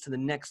your business to the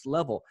next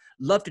level.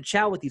 Love to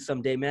chat with you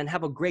someday, man.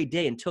 Have a great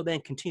day. Until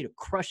then, continue to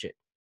crush it.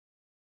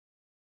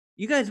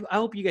 You guys, I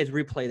hope you guys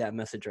replay that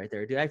message right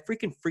there, dude. I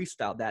freaking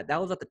freestyled that.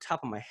 That was at the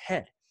top of my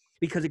head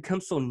because it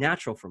comes so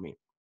natural for me.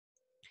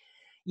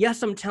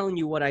 Yes, I'm telling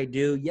you what I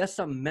do. Yes,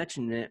 I'm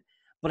mentioning it,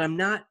 but I'm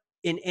not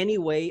in any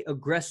way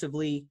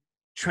aggressively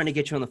trying to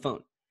get you on the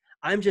phone.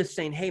 I'm just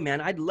saying, hey,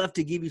 man, I'd love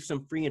to give you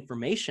some free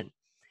information.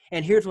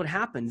 And here's what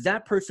happens.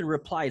 That person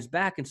replies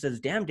back and says,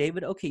 damn,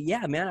 David, okay,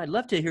 yeah, man, I'd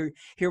love to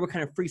hear what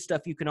kind of free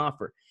stuff you can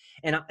offer.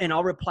 And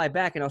I'll reply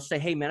back and I'll say,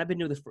 hey, man, I've been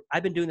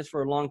doing this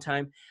for a long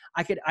time.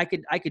 I could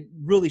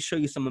really show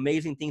you some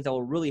amazing things that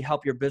will really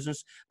help your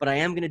business. But I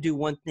am going to do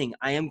one thing.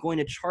 I am going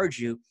to charge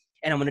you,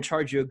 and I'm going to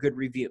charge you a good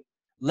review.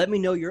 Let me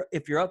know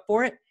if you're up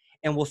for it,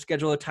 and we'll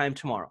schedule a time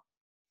tomorrow.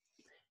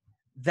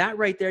 That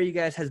right there, you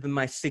guys, has been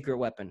my secret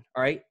weapon.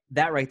 All right.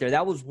 That right there,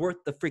 that was worth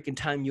the freaking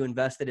time you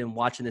invested in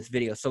watching this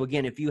video. So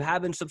again, if you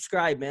haven't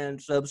subscribed, man,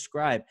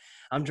 subscribe.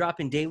 I'm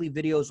dropping daily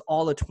videos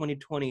all of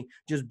 2020,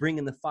 just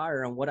bringing the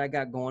fire on what I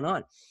got going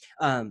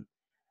on.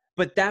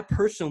 But that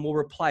person will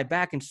reply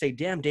back and say,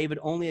 damn, David,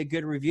 only a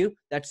good review.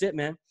 That's it,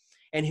 man.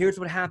 And here's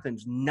what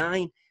happens.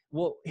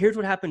 Here's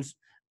what happens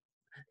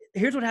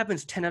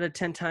 10 out of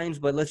 10 times,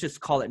 but let's just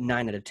call it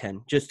 9 out of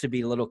 10, just to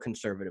be a little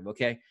conservative.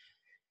 Okay.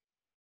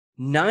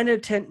 9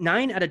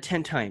 out of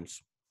 10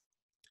 times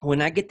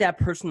when I get that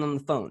person on the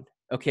phone,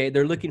 okay,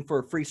 they're looking for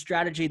a free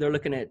strategy. They're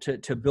looking at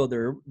to build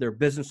their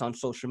business on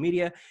social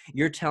media.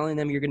 You're telling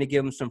them you're going to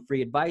give them some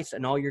free advice,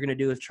 and all you're going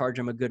to do is charge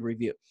them a good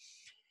review.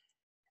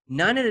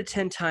 9 out of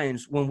 10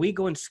 times when we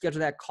go and schedule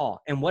that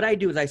call, and what I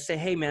do is I say,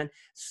 hey, man,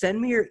 send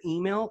me your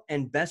email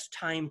and best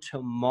time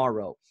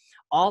tomorrow.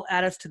 I'll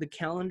add us to the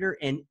calendar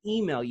and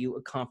email you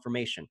a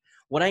confirmation.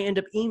 What I end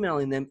up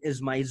emailing them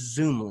is my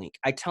Zoom link.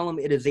 I tell them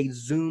it is a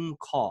Zoom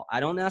call.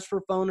 I don't ask for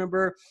a phone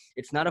number.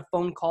 It's not a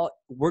phone call.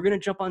 We're going to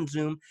jump on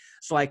Zoom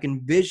so I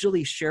can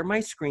visually share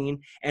my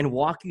screen and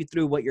walk you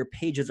through what your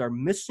pages are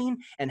missing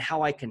and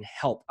how I can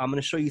help. I'm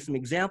going to show you some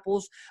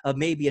examples of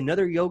maybe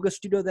another yoga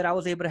studio that I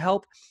was able to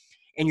help.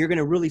 And you're going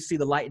to really see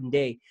the light and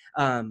day.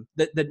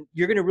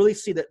 You're going to really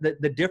see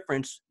the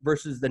difference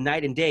versus the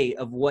night and day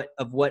of what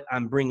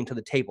I'm bringing to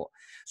the table.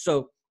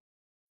 So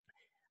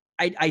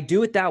I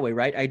do it that way,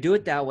 right? I do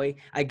it that way.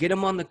 I get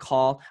them on the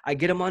call. I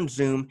get them on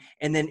Zoom,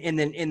 and then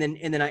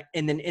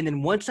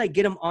once I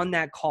get them on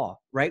that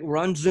call, right? We're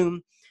on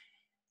Zoom.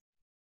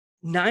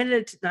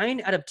 9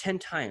 out of 10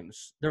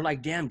 times, they're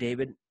like, "Damn,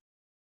 David,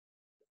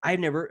 I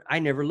never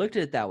looked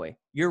at it that way.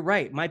 You're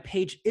right. My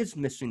page is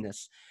missing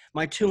this."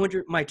 My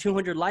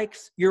 200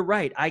 likes, you're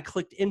right. I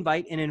clicked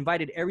invite and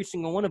invited every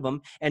single one of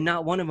them, and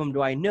not one of them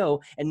do I know,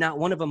 and not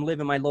one of them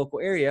live in my local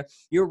area.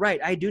 You're right.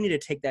 I do need to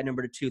take that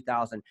number to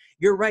 2,000.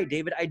 You're right,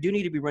 David. I do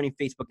need to be running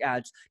Facebook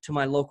ads to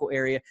my local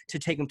area to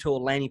take them to a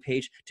landing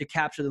page, to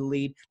capture the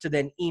lead, to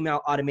then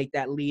email, automate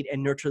that lead,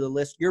 and nurture the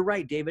list. You're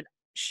right, David.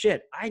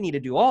 Shit, I need to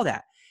do all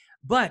that.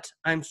 But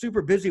I'm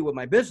super busy with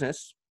my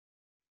business,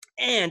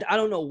 and I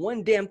don't know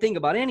one damn thing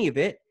about any of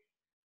it.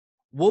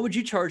 What would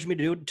you charge me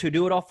to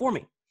do it all for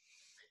me?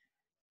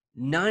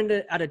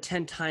 9 out of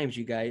 10 times,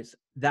 you guys,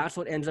 that's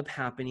what ends up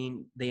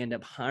happening. They end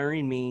up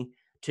hiring me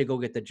to go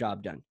get the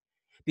job done.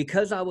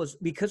 Because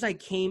I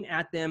came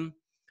at them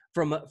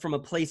from a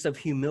place of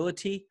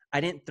humility.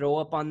 I didn't throw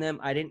up on them.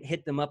 I didn't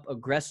hit them up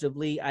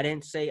aggressively. I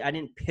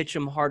didn't pitch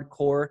them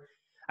hardcore.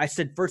 I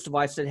said, first of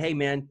all, hey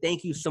man,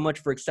 thank you so much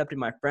for accepting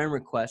my friend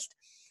request.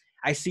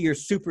 I see you're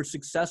super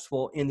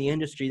successful in the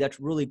industry. That's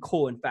really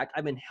cool. In fact,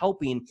 I've been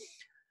helping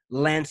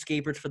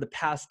landscapers for the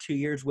past 2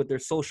 years with their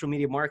social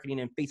media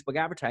marketing and Facebook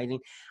advertising.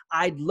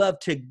 I'd love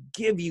to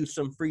give you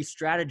some free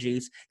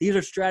strategies. These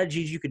are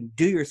strategies you can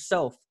do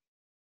yourself.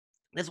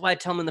 That's why I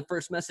tell them in the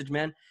first message,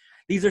 man,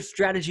 these are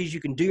strategies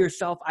you can do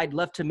yourself. I'd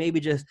love to maybe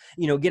just,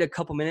 get a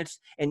couple minutes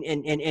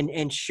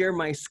and share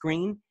my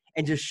screen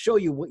and just show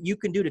you what you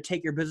can do to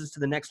take your business to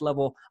the next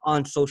level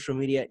on social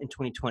media in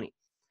 2020.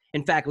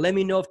 In fact, let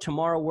me know if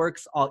tomorrow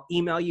works. I'll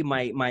email you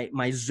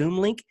my Zoom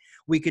link.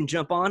 We can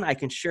jump on. I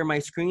can share my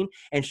screen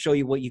and show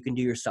you what you can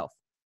do yourself.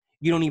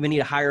 You don't even need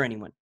to hire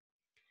anyone.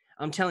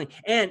 I'm telling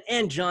you.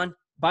 And John,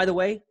 by the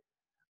way,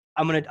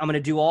 I'm gonna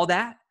do all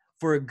that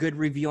for a good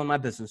review on my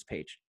business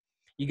page.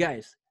 You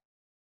guys,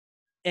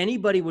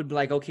 anybody would be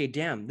like, okay,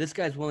 damn, this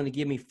guy's willing to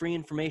give me free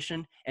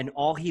information and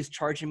all he's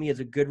charging me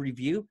is a good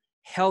review.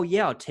 Hell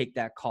yeah, I'll take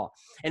that call.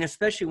 And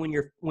especially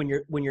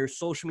when your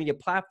social media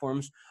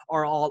platforms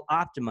are all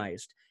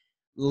optimized.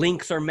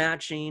 Links are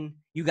matching.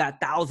 You got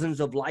thousands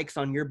of likes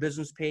on your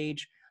business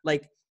page.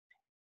 Like,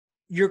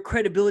 your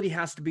credibility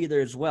has to be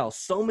there as well.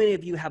 So many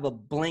of you have a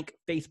blank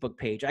Facebook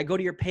page. I go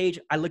to your page,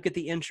 I look at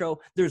the intro,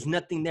 there's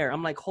nothing there.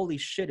 I'm like, holy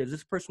shit, is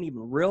this person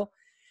even real?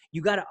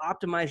 You got to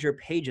optimize your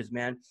pages,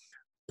 man.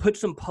 Put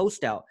some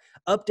posts out,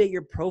 update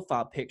your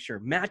profile picture,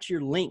 match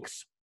your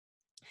links.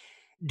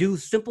 Do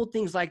simple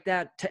things like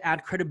that to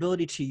add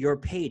credibility to your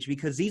page,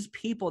 because these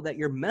people that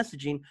you're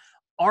messaging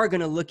are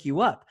going to look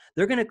you up.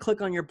 They're going to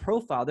click on your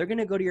profile. They're going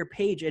to go to your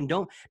page, and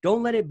don't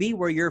let it be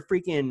where your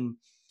freaking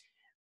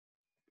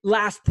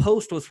last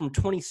post was from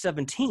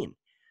 2017.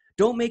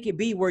 Don't make it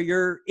be where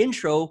your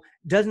intro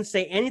doesn't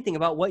say anything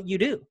about what you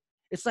do.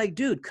 It's like,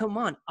 dude, come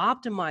on,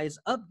 optimize,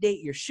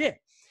 update your shit.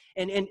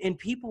 And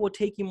people will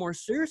take you more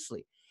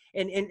seriously.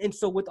 And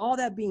so with all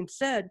that being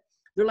said,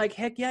 they're like,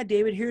 heck yeah,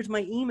 David, here's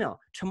my email.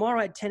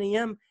 Tomorrow at 10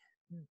 a.m.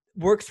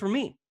 works for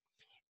me.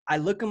 I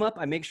look them up.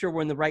 I make sure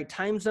we're in the right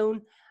time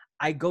zone.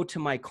 I go to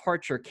my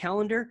Kartra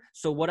calendar.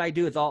 So what I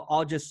do is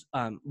I'll just,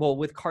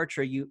 with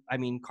Kartra,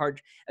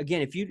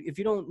 again, if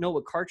you don't know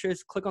what Kartra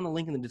is, click on the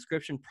link in the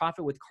description,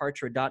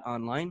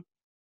 profitwithkartra.online.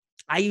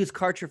 I use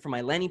Kartra for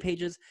my landing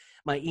pages,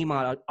 my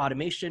email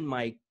automation,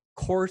 my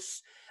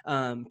course,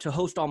 to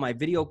host all my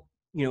video,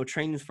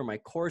 trainings for my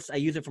course. I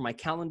use it for my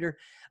calendar.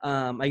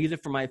 I use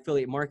it for my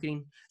affiliate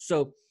marketing.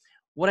 So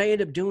what I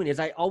end up doing is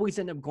I always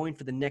end up going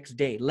for the next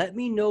day. Let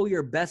me know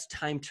your best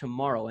time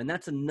tomorrow. And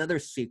that's another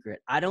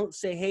secret. I don't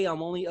say, hey,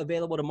 I'm only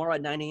available tomorrow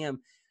at 9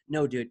 a.m.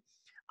 No, dude.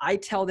 I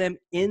tell them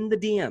in the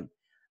DM,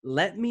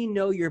 let me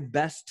know your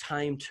best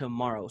time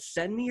tomorrow.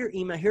 Send me your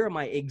email. Here are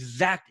my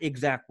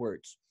exact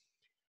words.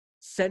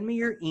 Send me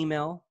your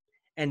email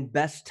and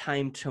best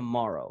time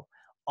tomorrow.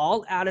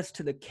 I'll add us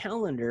to the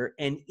calendar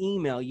and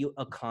email you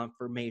a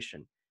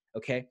confirmation.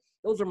 Okay?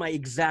 Those are my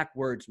exact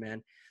words,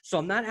 man. So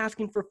I'm not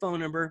asking for phone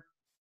number.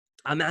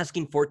 I'm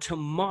asking for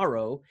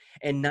tomorrow,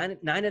 and 9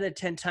 out of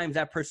 10 times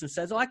that person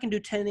says, oh, I can do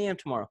 10 a.m.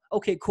 tomorrow.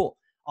 Okay, cool.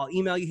 I'll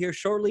email you here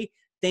shortly.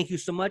 Thank you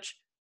so much.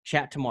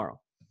 Chat tomorrow.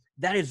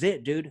 That is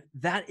it, dude.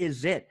 That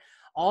is it.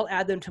 I'll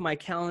add them to my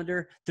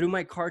calendar. Through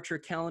my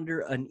Kartra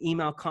calendar, an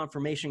email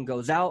confirmation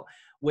goes out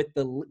with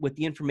the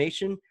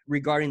information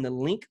regarding the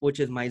link, which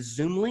is my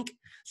Zoom link.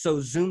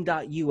 So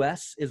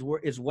zoom.us is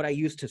what I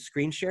use to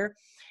screen share.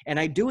 And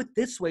I do it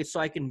this way so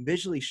I can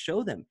visually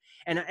show them.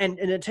 And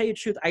to tell you the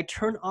truth, I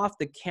turn off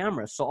the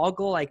camera. So I'll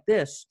go like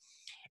this,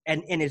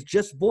 and it's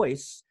just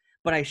voice,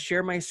 but I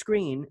share my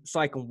screen so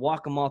I can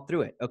walk them all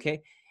through it,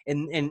 okay?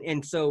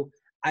 And so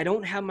I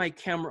don't have my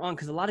camera on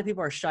because a lot of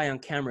people are shy on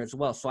camera as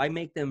well. So I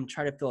make them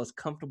try to feel as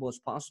comfortable as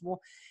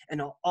possible.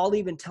 And I'll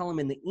even tell them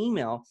in the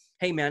email,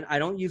 hey, man, I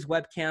don't use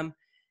webcam.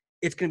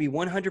 It's going to be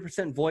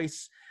 100%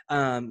 voice.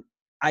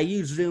 I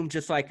use Zoom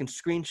just so I can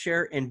screen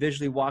share and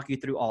visually walk you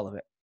through all of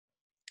it.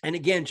 And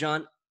again,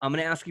 John, I'm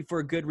going to ask you for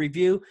a good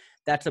review.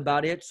 That's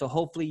about it. So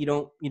hopefully you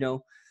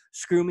don't,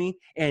 screw me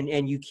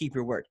and you keep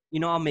your word.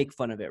 I'll make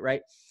fun of it,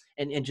 right?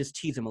 And just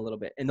tease them a little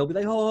bit. And they'll be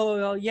like,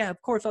 oh, yeah, of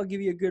course I'll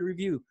give you a good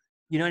review.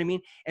 You know what I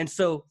mean? And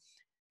so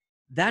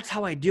that's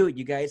how I do it,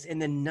 you guys. And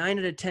then 9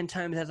 out of 10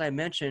 times, as I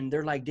mentioned,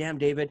 they're like, damn,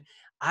 David,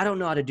 I don't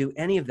know how to do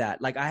any of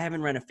that. Like, I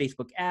haven't run a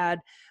Facebook ad.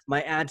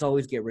 My ads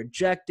always get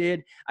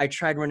rejected. I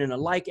tried running a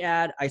like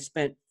ad. I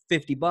spent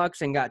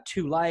 $50 and got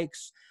 2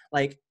 likes.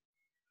 Like,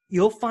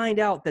 you'll find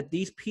out that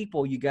these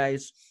people, you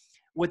guys,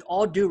 with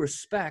all due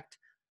respect,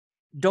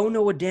 don't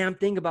know a damn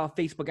thing about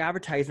Facebook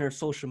advertising or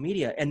social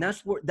media. And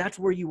that's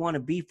where you want to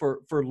be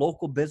for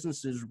local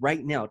businesses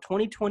right now,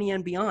 2020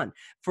 and beyond,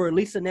 for at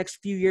least the next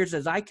few years.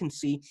 As I can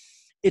see,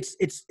 it's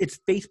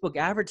Facebook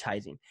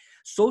advertising.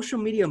 Social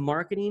media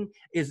marketing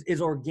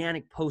is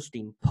organic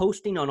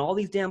posting on all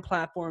these damn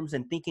platforms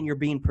and thinking you're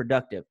being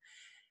productive.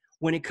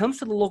 When it comes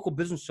to the local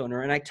business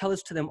owner, and I tell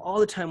this to them all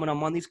the time when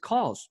I'm on these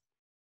calls,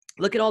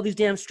 look at all these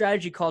damn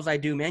strategy calls I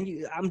do,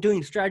 man. I'm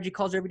doing strategy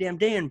calls every damn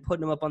day and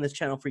putting them up on this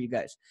channel for you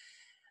guys.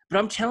 But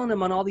I'm telling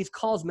them on all these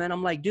calls, man,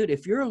 I'm like, dude,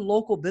 if you're a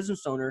local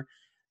business owner,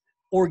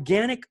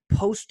 organic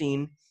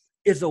posting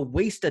is a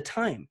waste of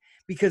time,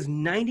 because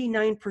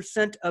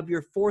 99% of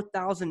your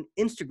 4,000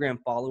 Instagram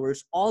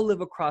followers all live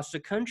across the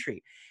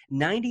country.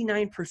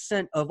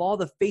 99% of all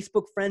the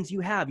Facebook friends you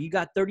have, you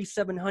got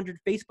 3,700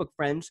 Facebook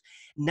friends,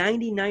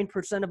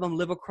 99% of them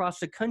live across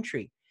the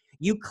country.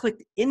 You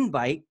clicked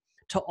invite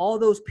to all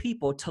those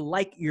people to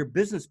like your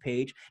business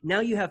page. Now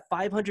you have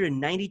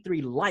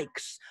 593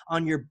 likes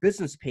on your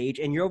business page,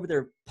 and you're over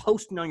there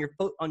posting on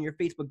your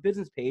Facebook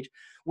business page,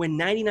 when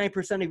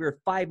 99% of your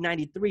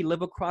 593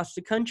 live across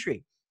the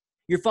country.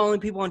 You're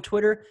following people on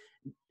Twitter.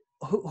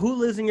 Who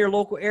lives in your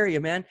local area,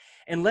 man?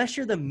 Unless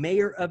you're the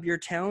mayor of your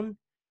town,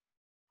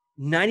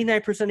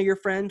 99% of your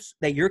friends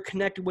that you're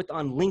connected with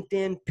on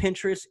LinkedIn,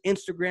 Pinterest,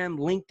 Instagram,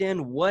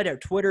 LinkedIn, whatever,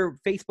 Twitter,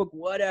 Facebook,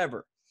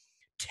 whatever,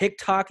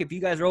 TikTok, if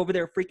you guys are over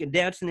there freaking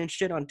dancing and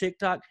shit on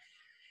TikTok,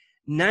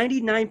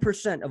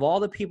 99% of all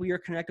the people you're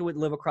connected with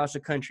live across the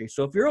country.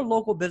 So if you're a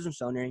local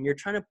business owner and you're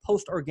trying to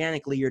post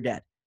organically, you're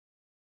dead.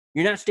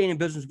 You're not staying in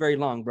business very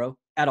long, bro,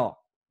 at all.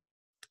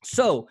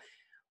 So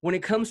when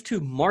it comes to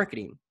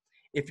marketing,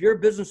 if you're a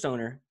business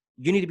owner,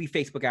 you need to be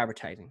Facebook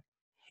advertising.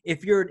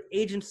 If you're an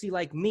agency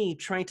like me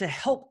trying to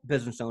help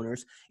business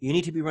owners, you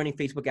need to be running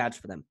Facebook ads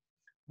for them.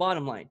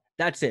 Bottom line,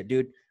 that's it,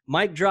 dude.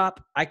 Mic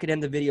drop, I could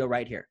end the video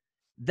right here.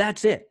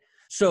 That's it.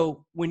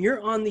 So when you're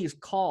on these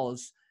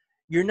calls,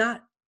 you're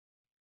not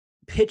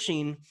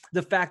pitching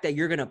the fact that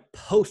you're going to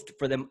post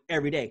for them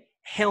every day.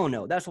 Hell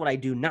no. That's what I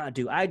do not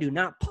do. I do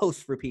not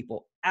post for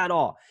people at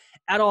all,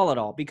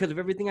 because of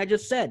everything I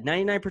just said.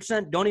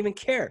 99% don't even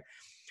care.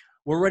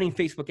 We're running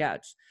Facebook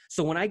ads.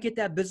 So when I get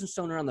that business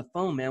owner on the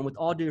phone, man, with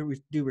all due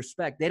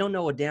respect, they don't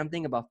know a damn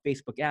thing about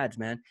Facebook ads,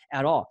 man,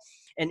 at all.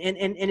 And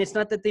it's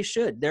not that they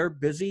should. They're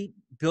busy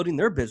building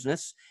their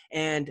business,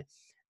 and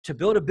to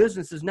build a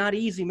business is not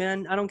easy,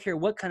 man. I don't care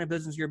what kind of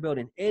business you're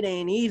building. It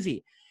ain't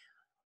easy.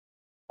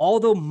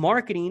 Although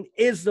marketing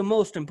is the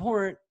most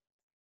important,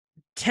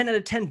 10 out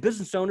of 10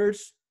 business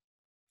owners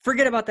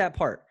forget about that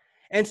part.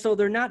 And so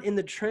they're not in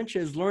the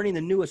trenches learning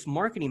the newest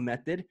marketing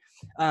method.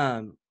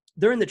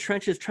 They're in the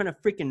trenches trying to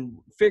freaking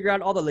figure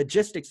out all the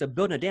logistics of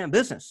building a damn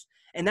business.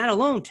 And that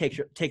alone takes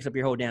up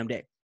your whole damn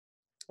day.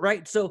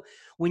 Right. So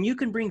when you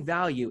can bring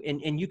value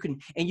and you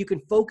can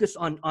focus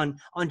on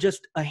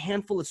just a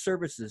handful of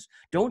services,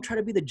 don't try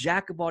to be the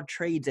jack of all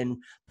trades and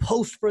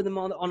post for them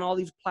on all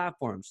these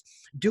platforms.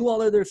 Do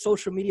all of their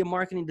social media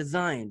marketing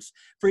designs,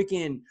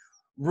 freaking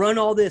run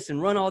all this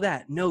and run all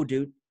that. No,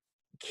 dude,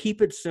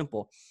 keep it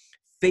simple.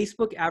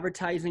 Facebook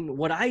advertising,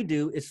 what I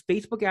do is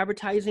Facebook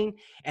advertising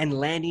and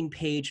landing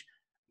page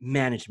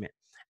management,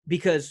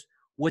 because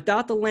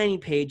without the landing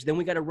page, then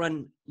we got to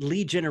run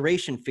lead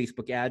generation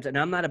Facebook ads. And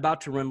I'm not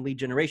about to run lead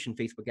generation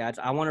Facebook ads.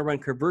 I want to run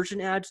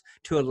conversion ads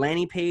to a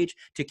landing page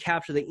to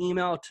capture the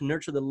email, to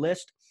nurture the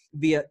list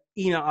via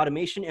email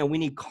automation. And we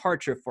need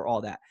Kartra for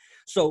all that.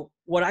 So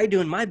what I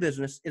do in my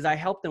business is I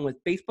help them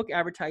with Facebook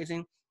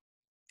advertising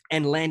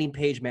and landing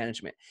page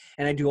management.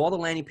 And I do all the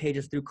landing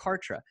pages through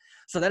Kartra.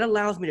 So that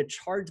allows me to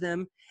charge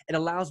them. It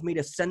allows me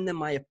to send them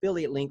my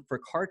affiliate link for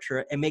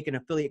Kartra and make an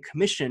affiliate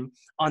commission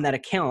on that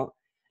account.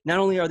 Not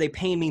only are they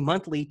paying me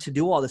monthly to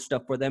do all this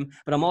stuff for them,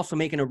 but I'm also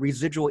making a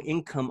residual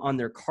income on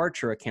their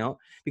Kartra account,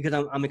 because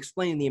I'm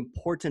explaining the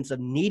importance of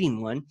needing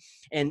one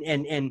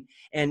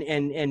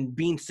and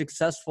being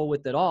successful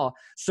with it all.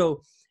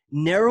 So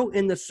narrow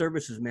in the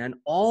services, man.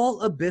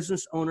 All a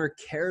business owner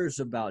cares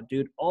about,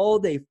 dude, all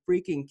they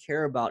freaking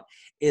care about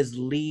is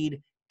lead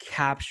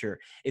capture.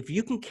 If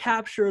you can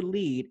capture a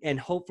lead and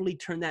hopefully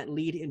turn that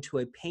lead into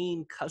a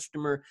paying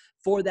customer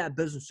for that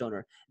business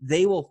owner,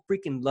 they will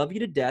freaking love you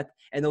to death,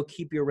 and they'll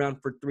keep you around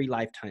for 3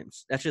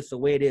 lifetimes. That's just the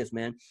way it is,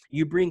 man.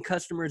 You bring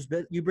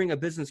a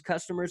business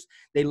customers,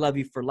 they love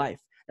you for life.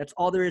 That's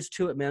all there is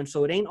to it, man.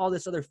 So it ain't all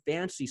this other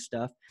fancy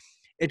stuff.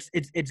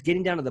 It's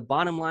getting down to the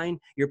bottom line.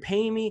 You're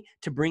paying me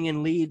to bring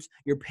in leads.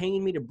 You're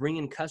paying me to bring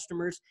in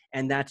customers,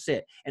 and that's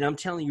it. And I'm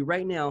telling you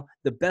right now,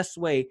 the best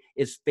way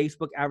is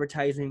Facebook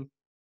advertising,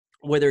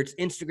 whether it's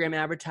Instagram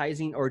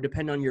advertising or,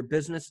 depend on your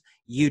business,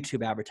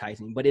 YouTube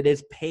advertising. But it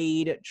is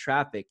paid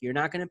traffic. You're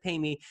not going to pay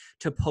me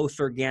to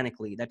post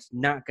organically. That's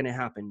not going to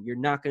happen. You're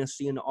not going to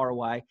see an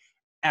ROI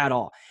at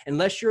all,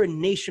 unless you're a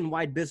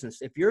nationwide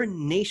business. If you're a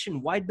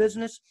nationwide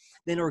business,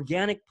 then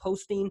organic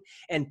posting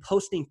and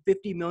posting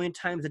 50 million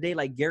times a day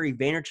like Gary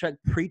Vaynerchuk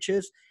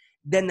preaches,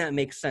 then that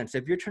makes sense.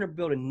 If you're trying to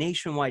build a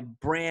nationwide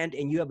brand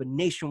and you have a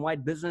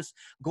nationwide business,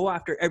 go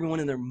after everyone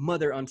and their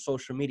mother on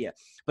social media.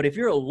 But if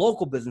you're a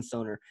local business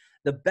owner,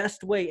 the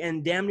best way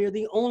and damn near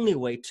the only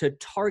way to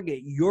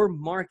target your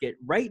market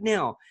right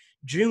now,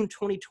 June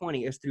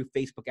 2020, is through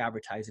Facebook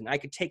advertising. I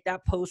could take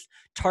that post,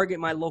 target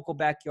my local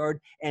backyard,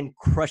 and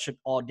crush it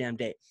all damn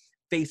day.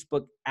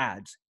 Facebook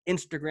ads,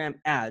 Instagram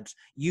ads,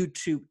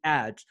 YouTube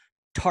ads,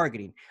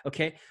 targeting.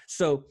 Okay.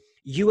 So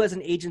you as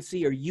an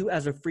agency or you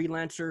as a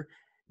freelancer,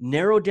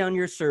 narrow down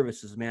your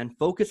services, man.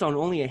 Focus on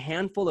only a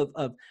handful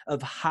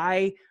of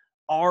high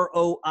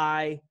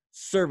ROI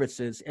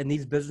services, and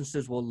these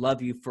businesses will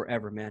love you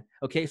forever, man.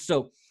 Okay.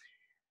 So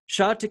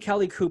shout out to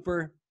Kelly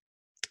Cooper.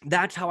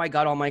 That's how I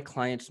got all my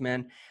clients,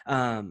 man.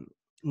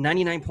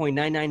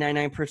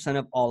 99.9999%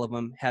 of all of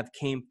them have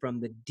came from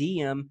the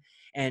DM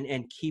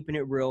and keeping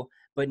it real,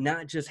 but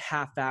not just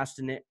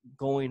half-assing it,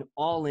 going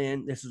all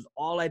in. This is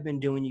all I've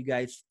been doing, you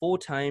guys, full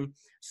time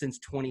since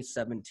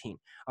 2017.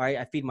 All right.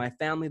 I feed my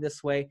family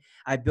this way.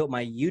 I built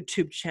my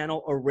YouTube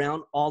channel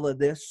around all of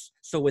this.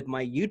 So with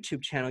my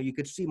YouTube channel, you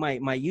could see my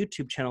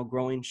YouTube channel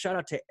growing. Shout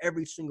out to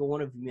every single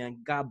one of you, man.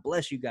 God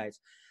bless you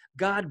guys.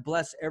 God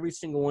bless every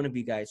single one of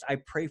you guys. I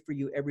pray for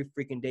you every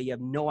freaking day. You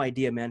have no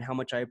idea, man, how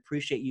much I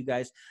appreciate you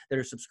guys that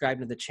are subscribed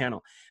to the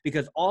channel,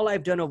 because all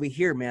I've done over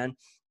here, man,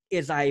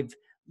 is I've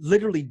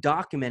literally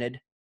documented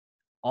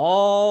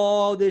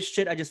all this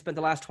shit I just spent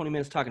the last 20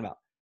 minutes talking about.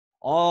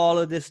 All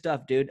of this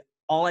stuff, dude.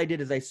 All I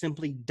did is I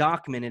simply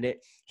documented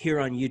it here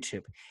on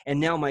YouTube. And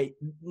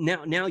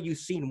now you've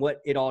seen what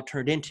it all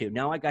turned into.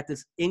 Now I got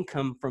this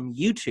income from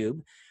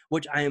YouTube,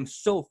 which I am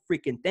so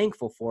freaking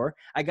thankful for.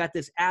 I got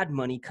this ad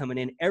money coming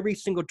in every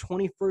single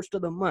 21st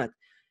of the month.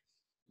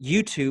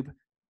 YouTube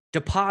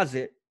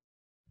deposit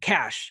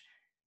cash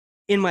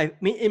in my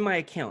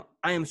account.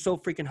 I am so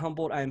freaking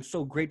humbled. I am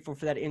so grateful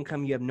for that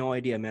income. You have no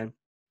idea, man.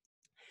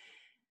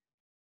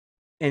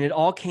 And it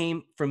all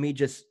came from me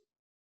just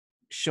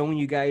showing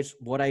you guys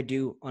what I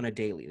do on a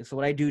daily. This is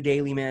what I do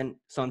daily, man.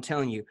 So I'm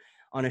telling you,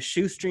 on a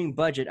shoestring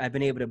budget, I've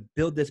been able to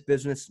build this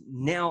business.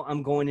 Now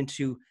I'm going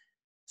into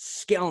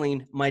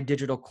scaling my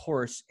digital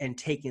course and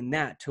taking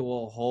that to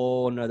a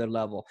whole nother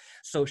level.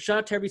 So shout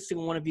out to every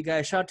single one of you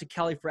guys. Shout out to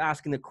Kelly for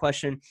asking the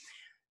question.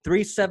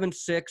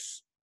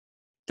 376,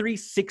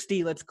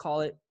 360, let's call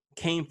it,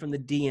 came from the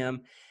DM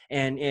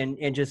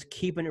and just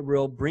keeping it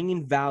real,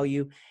 bringing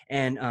value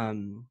and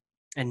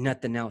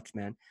nothing else,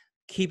 man.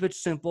 Keep it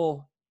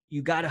simple.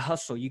 You got to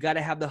hustle. You got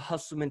to have the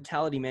hustle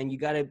mentality, man. You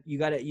got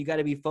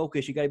to be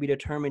focused. You got to be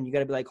determined. You got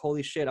to be like,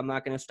 holy shit, I'm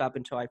not going to stop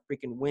until I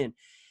freaking win.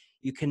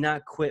 You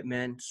cannot quit,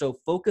 man. So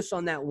focus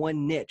on that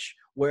one niche,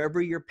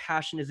 wherever your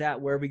passion is at,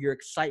 wherever your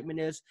excitement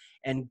is,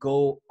 and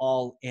go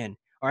all in.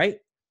 All right.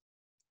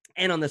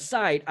 And on the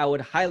side, I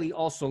would highly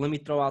also, let me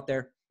throw out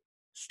there,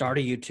 start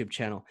a YouTube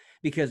channel,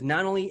 because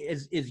not only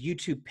is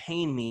YouTube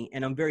paying me,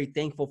 and I'm very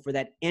thankful for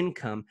that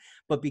income,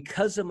 but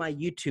because of my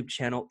YouTube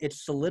channel, it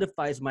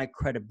solidifies my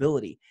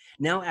credibility.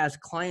 Now, as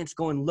clients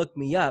go and look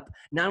me up,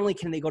 not only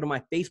can they go to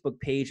my Facebook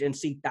page and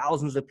see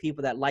thousands of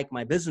people that like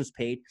my business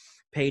page,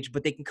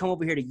 but they can come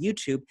over here to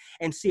YouTube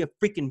and see a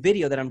freaking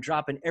video that I'm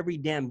dropping every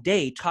damn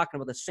day talking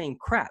about the same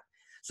crap.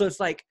 So it's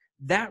like,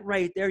 that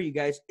right there, you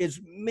guys,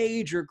 is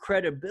major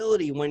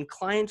credibility when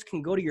clients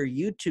can go to your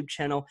YouTube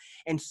channel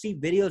and see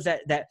videos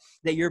that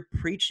you're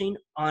preaching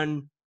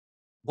on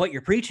what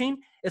you're preaching.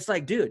 It's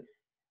like, dude,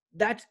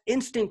 that's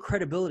instant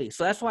credibility.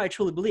 So that's why I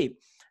truly believe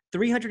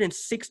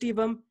 360 of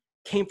them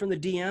came from the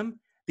DM.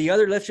 The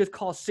other, let's just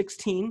call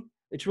 16.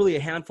 It's really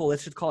a handful.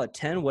 Let's just call it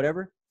 10,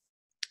 whatever,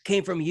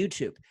 came from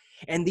YouTube.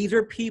 And these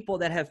are people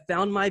that have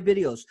found my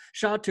videos.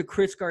 Shout out to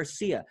Chris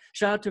Garcia.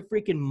 Shout out to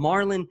freaking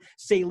Marlon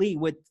Saley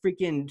with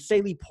freaking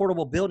Saley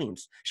Portable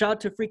Buildings. Shout out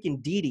to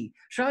freaking Didi.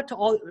 Shout out to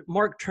all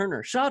Mark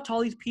Turner. Shout out to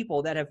all these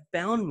people that have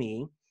found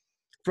me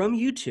from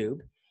YouTube.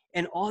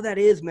 And all that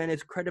is, man,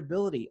 is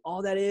credibility.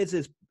 All that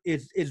is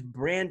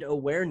brand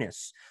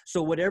awareness.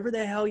 So whatever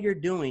the hell you're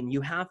doing,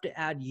 you have to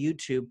add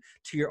YouTube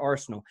to your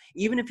arsenal.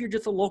 Even if you're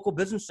just a local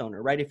business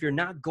owner, right? If you're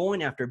not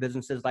going after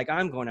businesses like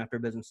I'm going after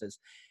businesses,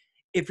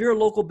 if you're a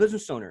local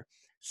business owner,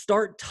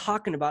 start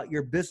talking about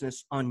your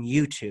business on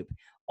YouTube.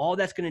 All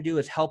that's going to do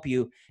is help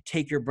you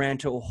take your brand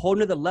to a whole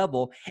nother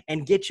level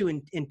and get you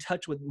in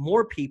touch with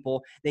more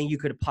people than you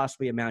could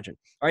possibly imagine.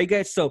 All right,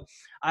 guys. So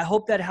I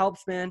hope that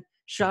helps, man.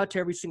 Shout out to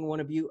every single one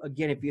of you.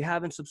 Again, if you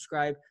haven't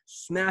subscribed,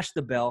 smash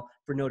the bell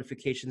for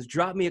notifications.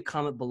 Drop me a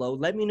comment below.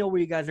 Let me know where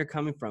you guys are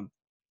coming from.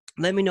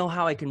 Let me know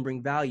how I can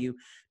bring value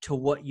to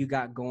what you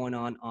got going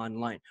on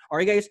online. All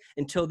right, guys.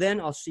 Until then,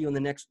 I'll see you in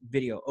the next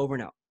video. Over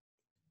and out.